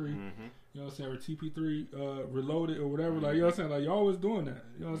Factory, you know what I'm saying, or TP3 Reloaded or whatever. Like, you know what I'm saying? Like, y'all was doing that.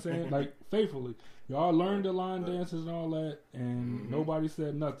 You know what I'm saying? Like, faithfully. Y'all learned the line dances and all that, and nobody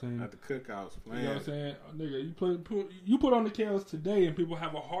said nothing. At the cookouts, playing. You know what I'm saying? Nigga, you put on the Kales today, and people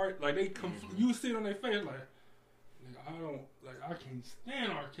have a heart, like, they you see it on their face, like, nigga, I can't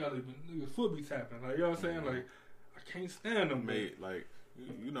stand R. Kelly, but nigga, foot be tapping. Like, you know what I'm saying? Like, I can't stand him. Like,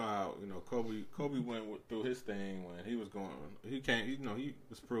 you know how, you know, Kobe went through his thing when he was going, he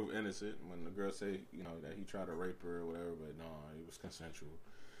was proved innocent when the girl said, you know, that he tried to rape her or whatever, but no, it was consensual.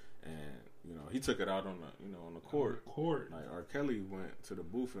 And, you know, he took it out on the court. Like, R. Kelly went to the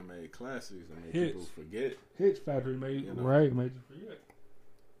booth and made classics and made people forget. Hits Factory made, you know? Right, made you forget.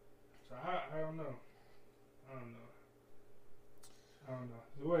 So, I don't know.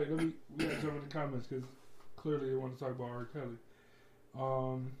 So wait, we gotta jump in the comments because clearly they want to talk about R. Kelly.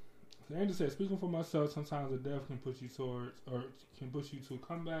 So Andrew said, speaking for myself, sometimes a death can push you to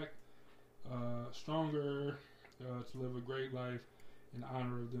come back stronger, to live a great life in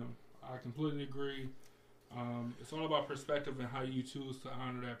honor of them. I completely agree. It's all about perspective and how you choose to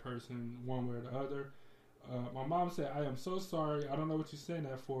honor that person one way or the other. My mom said, I am so sorry. I don't know what you're saying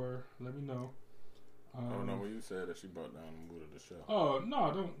that for. Let me know. I don't know what you said that she brought down the mood of the show. Oh,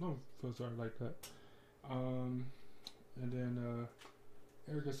 no, don't feel sorry like that. And then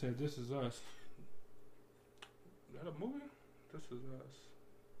Erica said, This Is Us. Is that a movie? This Is Us.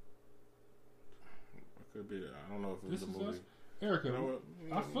 It could be. I don't know if it was a movie. Us? Erica, you know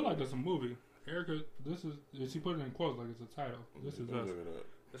I feel like it's a movie. Erica, this is, she put it in quotes like it's a title. This Is Us.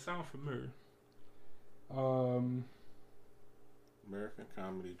 It sounds familiar. American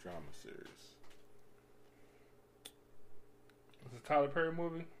comedy drama series. Is it a Tyler Perry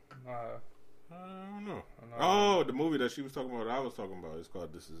movie? I don't know. Oh, the movie that she was talking about, I was talking about, is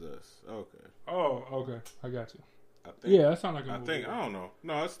called This Is Us. Okay. Oh, okay. I got you. I think, that sounds like a movie. I don't know.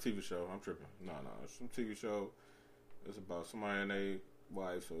 No, it's a TV show. I'm tripping. No, it's some TV show. It's about somebody and their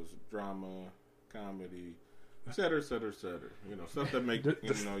wife, so it's drama, comedy, et cetera, et cetera, et cetera. You know, stuff that make you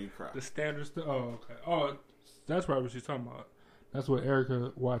cry. The standard stuff. Oh, okay. Oh, that's probably what she's talking about. That's what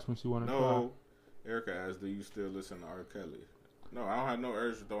Erica watched when she wanted to cry. No, Erica asked, do you still listen to R. Kelly? No, I don't have no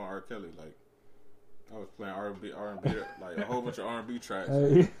urge to throw on R. Kelly. Like, I was playing R&B, like a whole bunch of R&B tracks.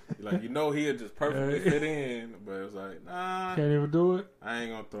 Hey. Like, you know, he'd just perfectly fit in, but it was like, nah. Can't even do it? I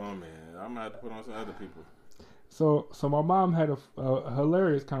ain't gonna throw him in. I'm gonna have to put on some other people. So my mom had a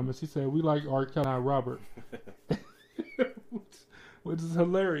hilarious comment. She said, we like R. Kelly, not Robert. which is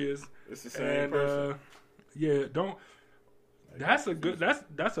hilarious. It's the same person. Yeah, don't. That's a good.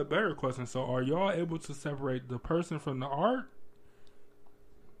 That's a better question. So, are y'all able to separate the person from the art?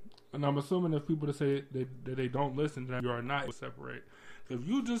 And I'm assuming if people that say that they don't listen, that you are not able to separate. So if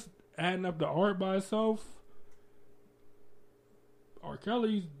you just adding up the art by itself, R.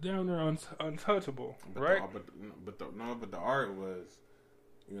 Kelly's down there untouchable, right? But the art was,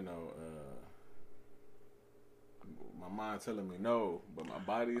 you know, my mind telling me no, but my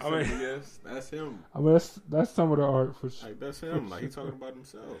body is telling me yes. That's him. I mean, that's some of the art for sure. Like, that's him. Like, he's talking about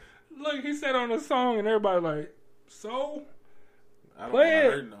himself. Look, he said on the song, and everybody like, so. I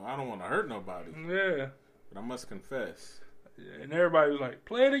don't want to hurt nobody. Yeah. But I must confess. Yeah, and everybody was like,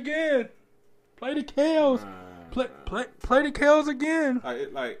 play it again. Play the Kales. Play the Kales again.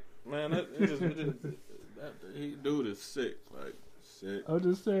 Dude is sick. Like, sick. I'm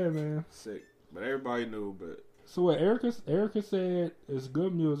just saying, man. Sick. But everybody knew, but. So what Erica said is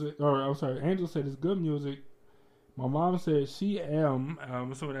good music, or I'm sorry, Angel said it's good music. My mom said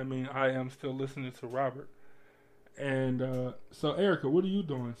I'm assuming that means I am still listening to Robert. And so, Erica, what are you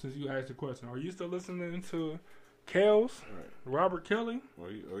doing since you asked the question? Are you still listening to Kales, right. Robert Kelly? Or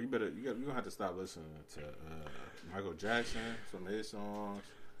you gonna have to stop listening to Michael Jackson, some of his songs.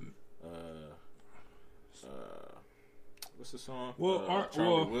 What's the song? Well,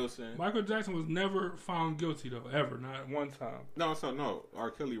 Charlie Wilson. Michael Jackson was never found guilty though, ever, not one time. No.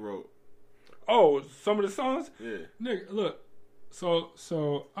 R. Kelly wrote. Oh, some of the songs. Yeah, nigga, look.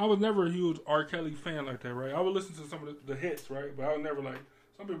 So I was never a huge R. Kelly fan like that, right? I would listen to some of the hits, right? But I was never like,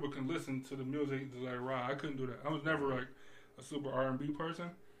 some people can listen to the music just like, right, I couldn't do that. I was never like a super R&B person.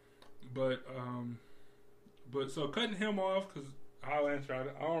 But so cutting him off, because I'll answer, I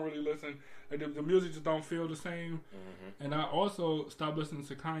don't really listen. Like the music just don't feel the same. Mm-hmm. And I also stopped listening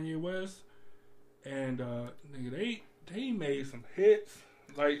to Kanye West. And nigga, they made some hits.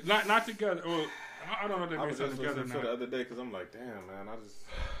 Like, not together. Well, I don't know if they made something together now. The other day because I'm like, damn, man,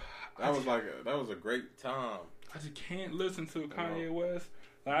 that was a great time. I just can't listen to Kanye West.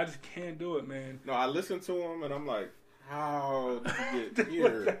 Like, I just can't do it, man. No, I listen to him and I'm like, how did you get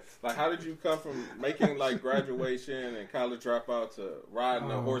here? Like, how did you come from making like graduation and college dropout to riding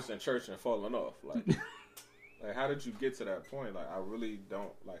a horse in church and falling off? Like, how did you get to that point? Like, I really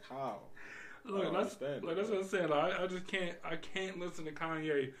don't like how. Look, that's what I'm saying. Like, I just can't. I can't listen to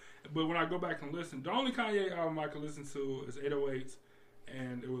Kanye. But when I go back and listen, the only Kanye album I can listen to is 808s,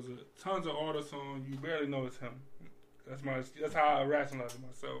 and it was tons of auto songs. You barely know it's him. That's how I rationalize it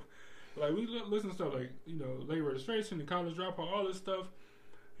myself. Like, we listen to stuff like, you know, late registration, the college dropout, all this stuff.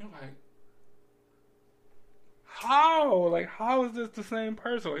 And I'm like, how? Like, how is this the same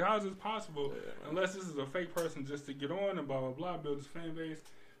person? Like, how is this possible? Yeah, unless this is a fake person just to get on and blah, blah, blah, build his fan base.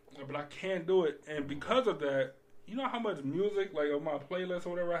 But I can't do it. And because of that, you know how much music, like, on my playlist or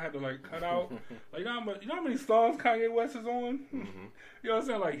whatever, I had to, like, cut out? Like, you know how many songs Kanye West is on? Mm-hmm. You know what I'm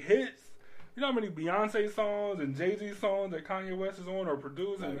saying? Like, hits. You know how many Beyonce songs and Jay-Z songs that Kanye West is on or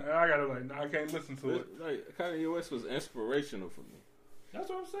producing? Like, and I gotta, like, I can't listen to it. Like, Kanye West was inspirational for me. That's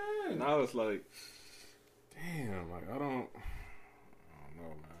what I'm saying. And I was like, damn, like, I don't know,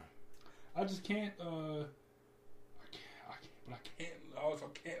 man. I just can't, I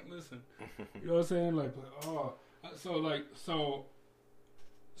also can't listen. You know what I'm saying? Like, so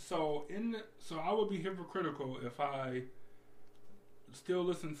I would be hypocritical if I still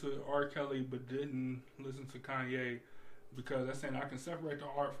listen to R. Kelly but didn't listen to Kanye, because that's saying I can separate the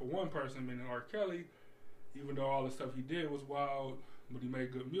art for one person, meaning R. Kelly, even though all the stuff he did was wild, but he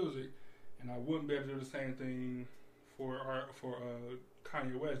made good music, and I wouldn't be able to do the same thing for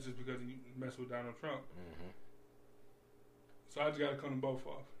Kanye West just because he messed with Donald Trump. Mm-hmm. So I just got to cut them both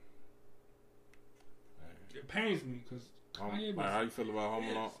off. It pains me because Kanye was... How you feel about Home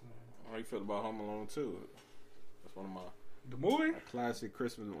Alone? How you feel about Home Alone 2? That's one of my... The movie? Classic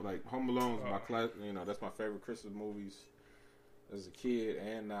Christmas, like Home Alone is my class. You know, that's my favorite Christmas movies as a kid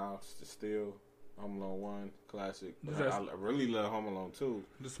and now. Still, Home Alone 1 classic. I really love Home Alone 2.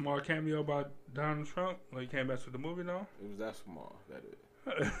 The small cameo by Donald Trump, like, he came back to the movie now. It was that small that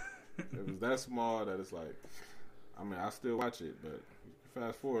it was that small that it's like. I mean, I still watch it, but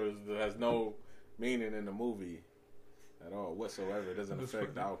fast forward, it has no meaning in the movie at all whatsoever. It doesn't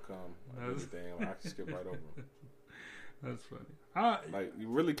affect the outcome of anything. Like, I can skip right over it. That's funny. Like, you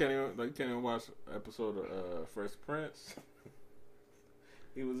really can't even watch an episode of Fresh Prince.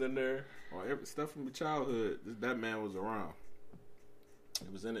 He was in there on every stuff from your childhood. That man was around. He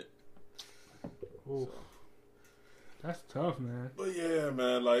was in it. So. That's tough, man. But yeah,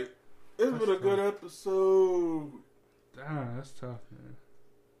 man, like, it's been a good episode. Damn, that's tough, man.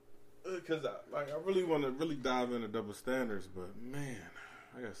 Because I really want to really dive into double standards, but man,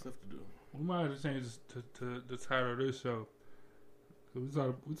 I got stuff to do. We might have to change to the title of this show. We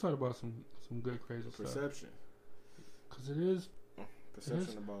talked about some good crazy perception. Because it is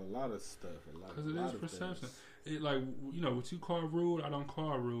perception about a lot of stuff. Because it is perception. It, like, you know, what you call rude, I don't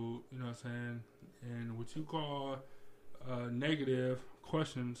call rude. You know what I'm saying? And what you call negative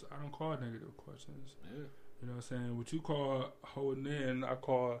questions, I don't call negative questions. Yeah. You know what I'm saying? What you call holding in, I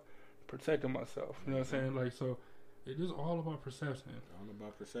call protecting myself. You know what I'm saying? Like, so it is all about perception. All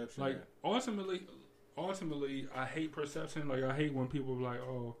about perception. Like, ultimately, I hate perception. Like, I hate when people are like,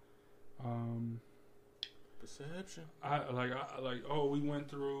 perception. We went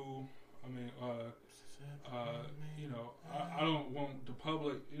through. I mean, you know, I don't want the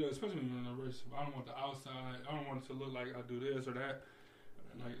public, you know, especially when you're in a relationship, I don't want the outside. I don't want it to look like I do this or that.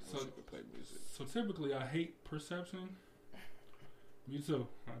 Like, so typically I hate perception. Me too,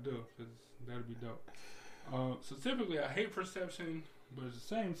 I do, because that'd be dope. So typically I hate perception, but at the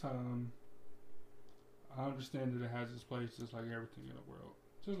same time, I understand that it has its place, just like everything in the world,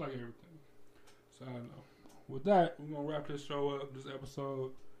 just like everything. So I don't know. With that, we're gonna wrap this show up, this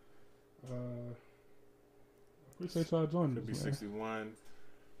episode. Appreciate y'all joining us. It'll be 61.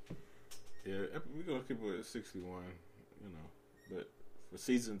 Yeah, we're gonna keep it at 61. You know, but for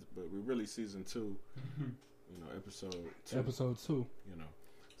seasons, but we're really season 2. You know, episode 2. Episode 2. You know,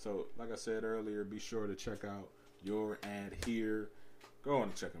 so like I said earlier, be sure to check out Your and Here. Go on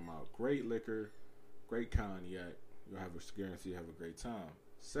and check them out. Great liquor, great cognac. You'll have a guarantee you have a great time.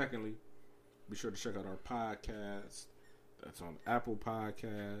 Secondly, be sure to check out our podcast. That's on Apple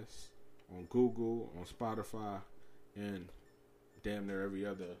Podcasts, on Google, on Spotify, and damn near every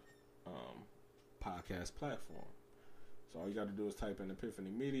other podcast platform. So all you got to do is type in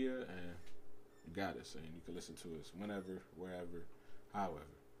Epiphany Media, and you got us, and you can listen to us whenever, wherever,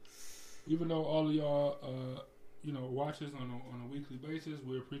 however. Even though all of y'all, you know, watch us on a weekly basis,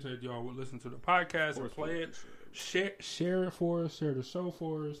 we appreciate y'all would listen to the podcast and play it, share it for us, share the show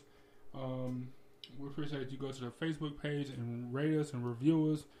for us. We appreciate you go to the Facebook page and rate us and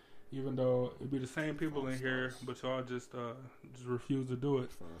review us Even though it'd be the same people in here, but y'all just refuse to do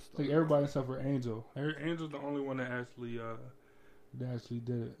it. I think everybody except for Angel. Angel's the only one that actually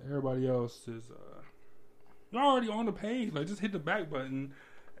did it. Everybody else is y'all already on the page. Like, just hit the back button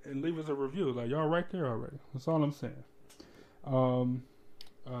and leave us a review. Like, y'all right there already. That's all I'm saying.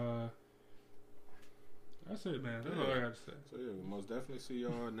 That's it, man. That's all I got to say. So yeah, we most definitely see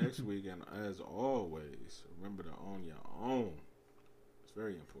y'all next week, and as always, remember to own your own. It's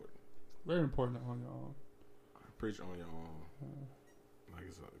very important. Very important to own your own. Preach on your own, like,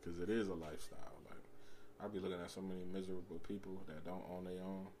 because it is a lifestyle. Like, I be looking at so many miserable people that don't own their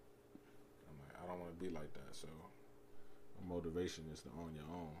own. I'm like, I don't want to be like that. So, my motivation is to own your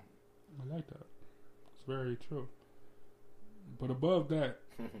own. I like that. It's very true. But above that,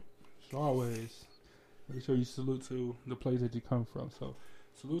 as always, make sure you salute to the place that you come from. So,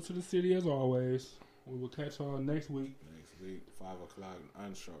 salute to the city as always. We will catch y'all next week. 5:00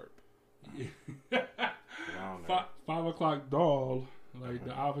 unsharp. 5 o'clock dull, like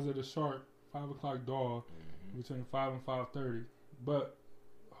the opposite of sharp. 5 o'clock dull, between 5 and 5:30. But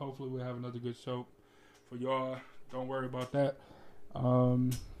hopefully we'll have another good show for y'all. Don't worry about that.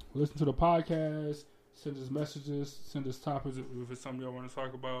 Listen to the podcast. Send us messages. Send us topics if it's something y'all want to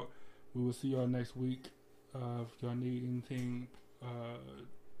talk about. We will see y'all next week. If y'all need anything,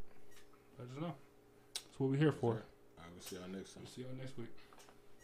 let us know. That's what we're here for. I will see y'all next time. See y'all next week.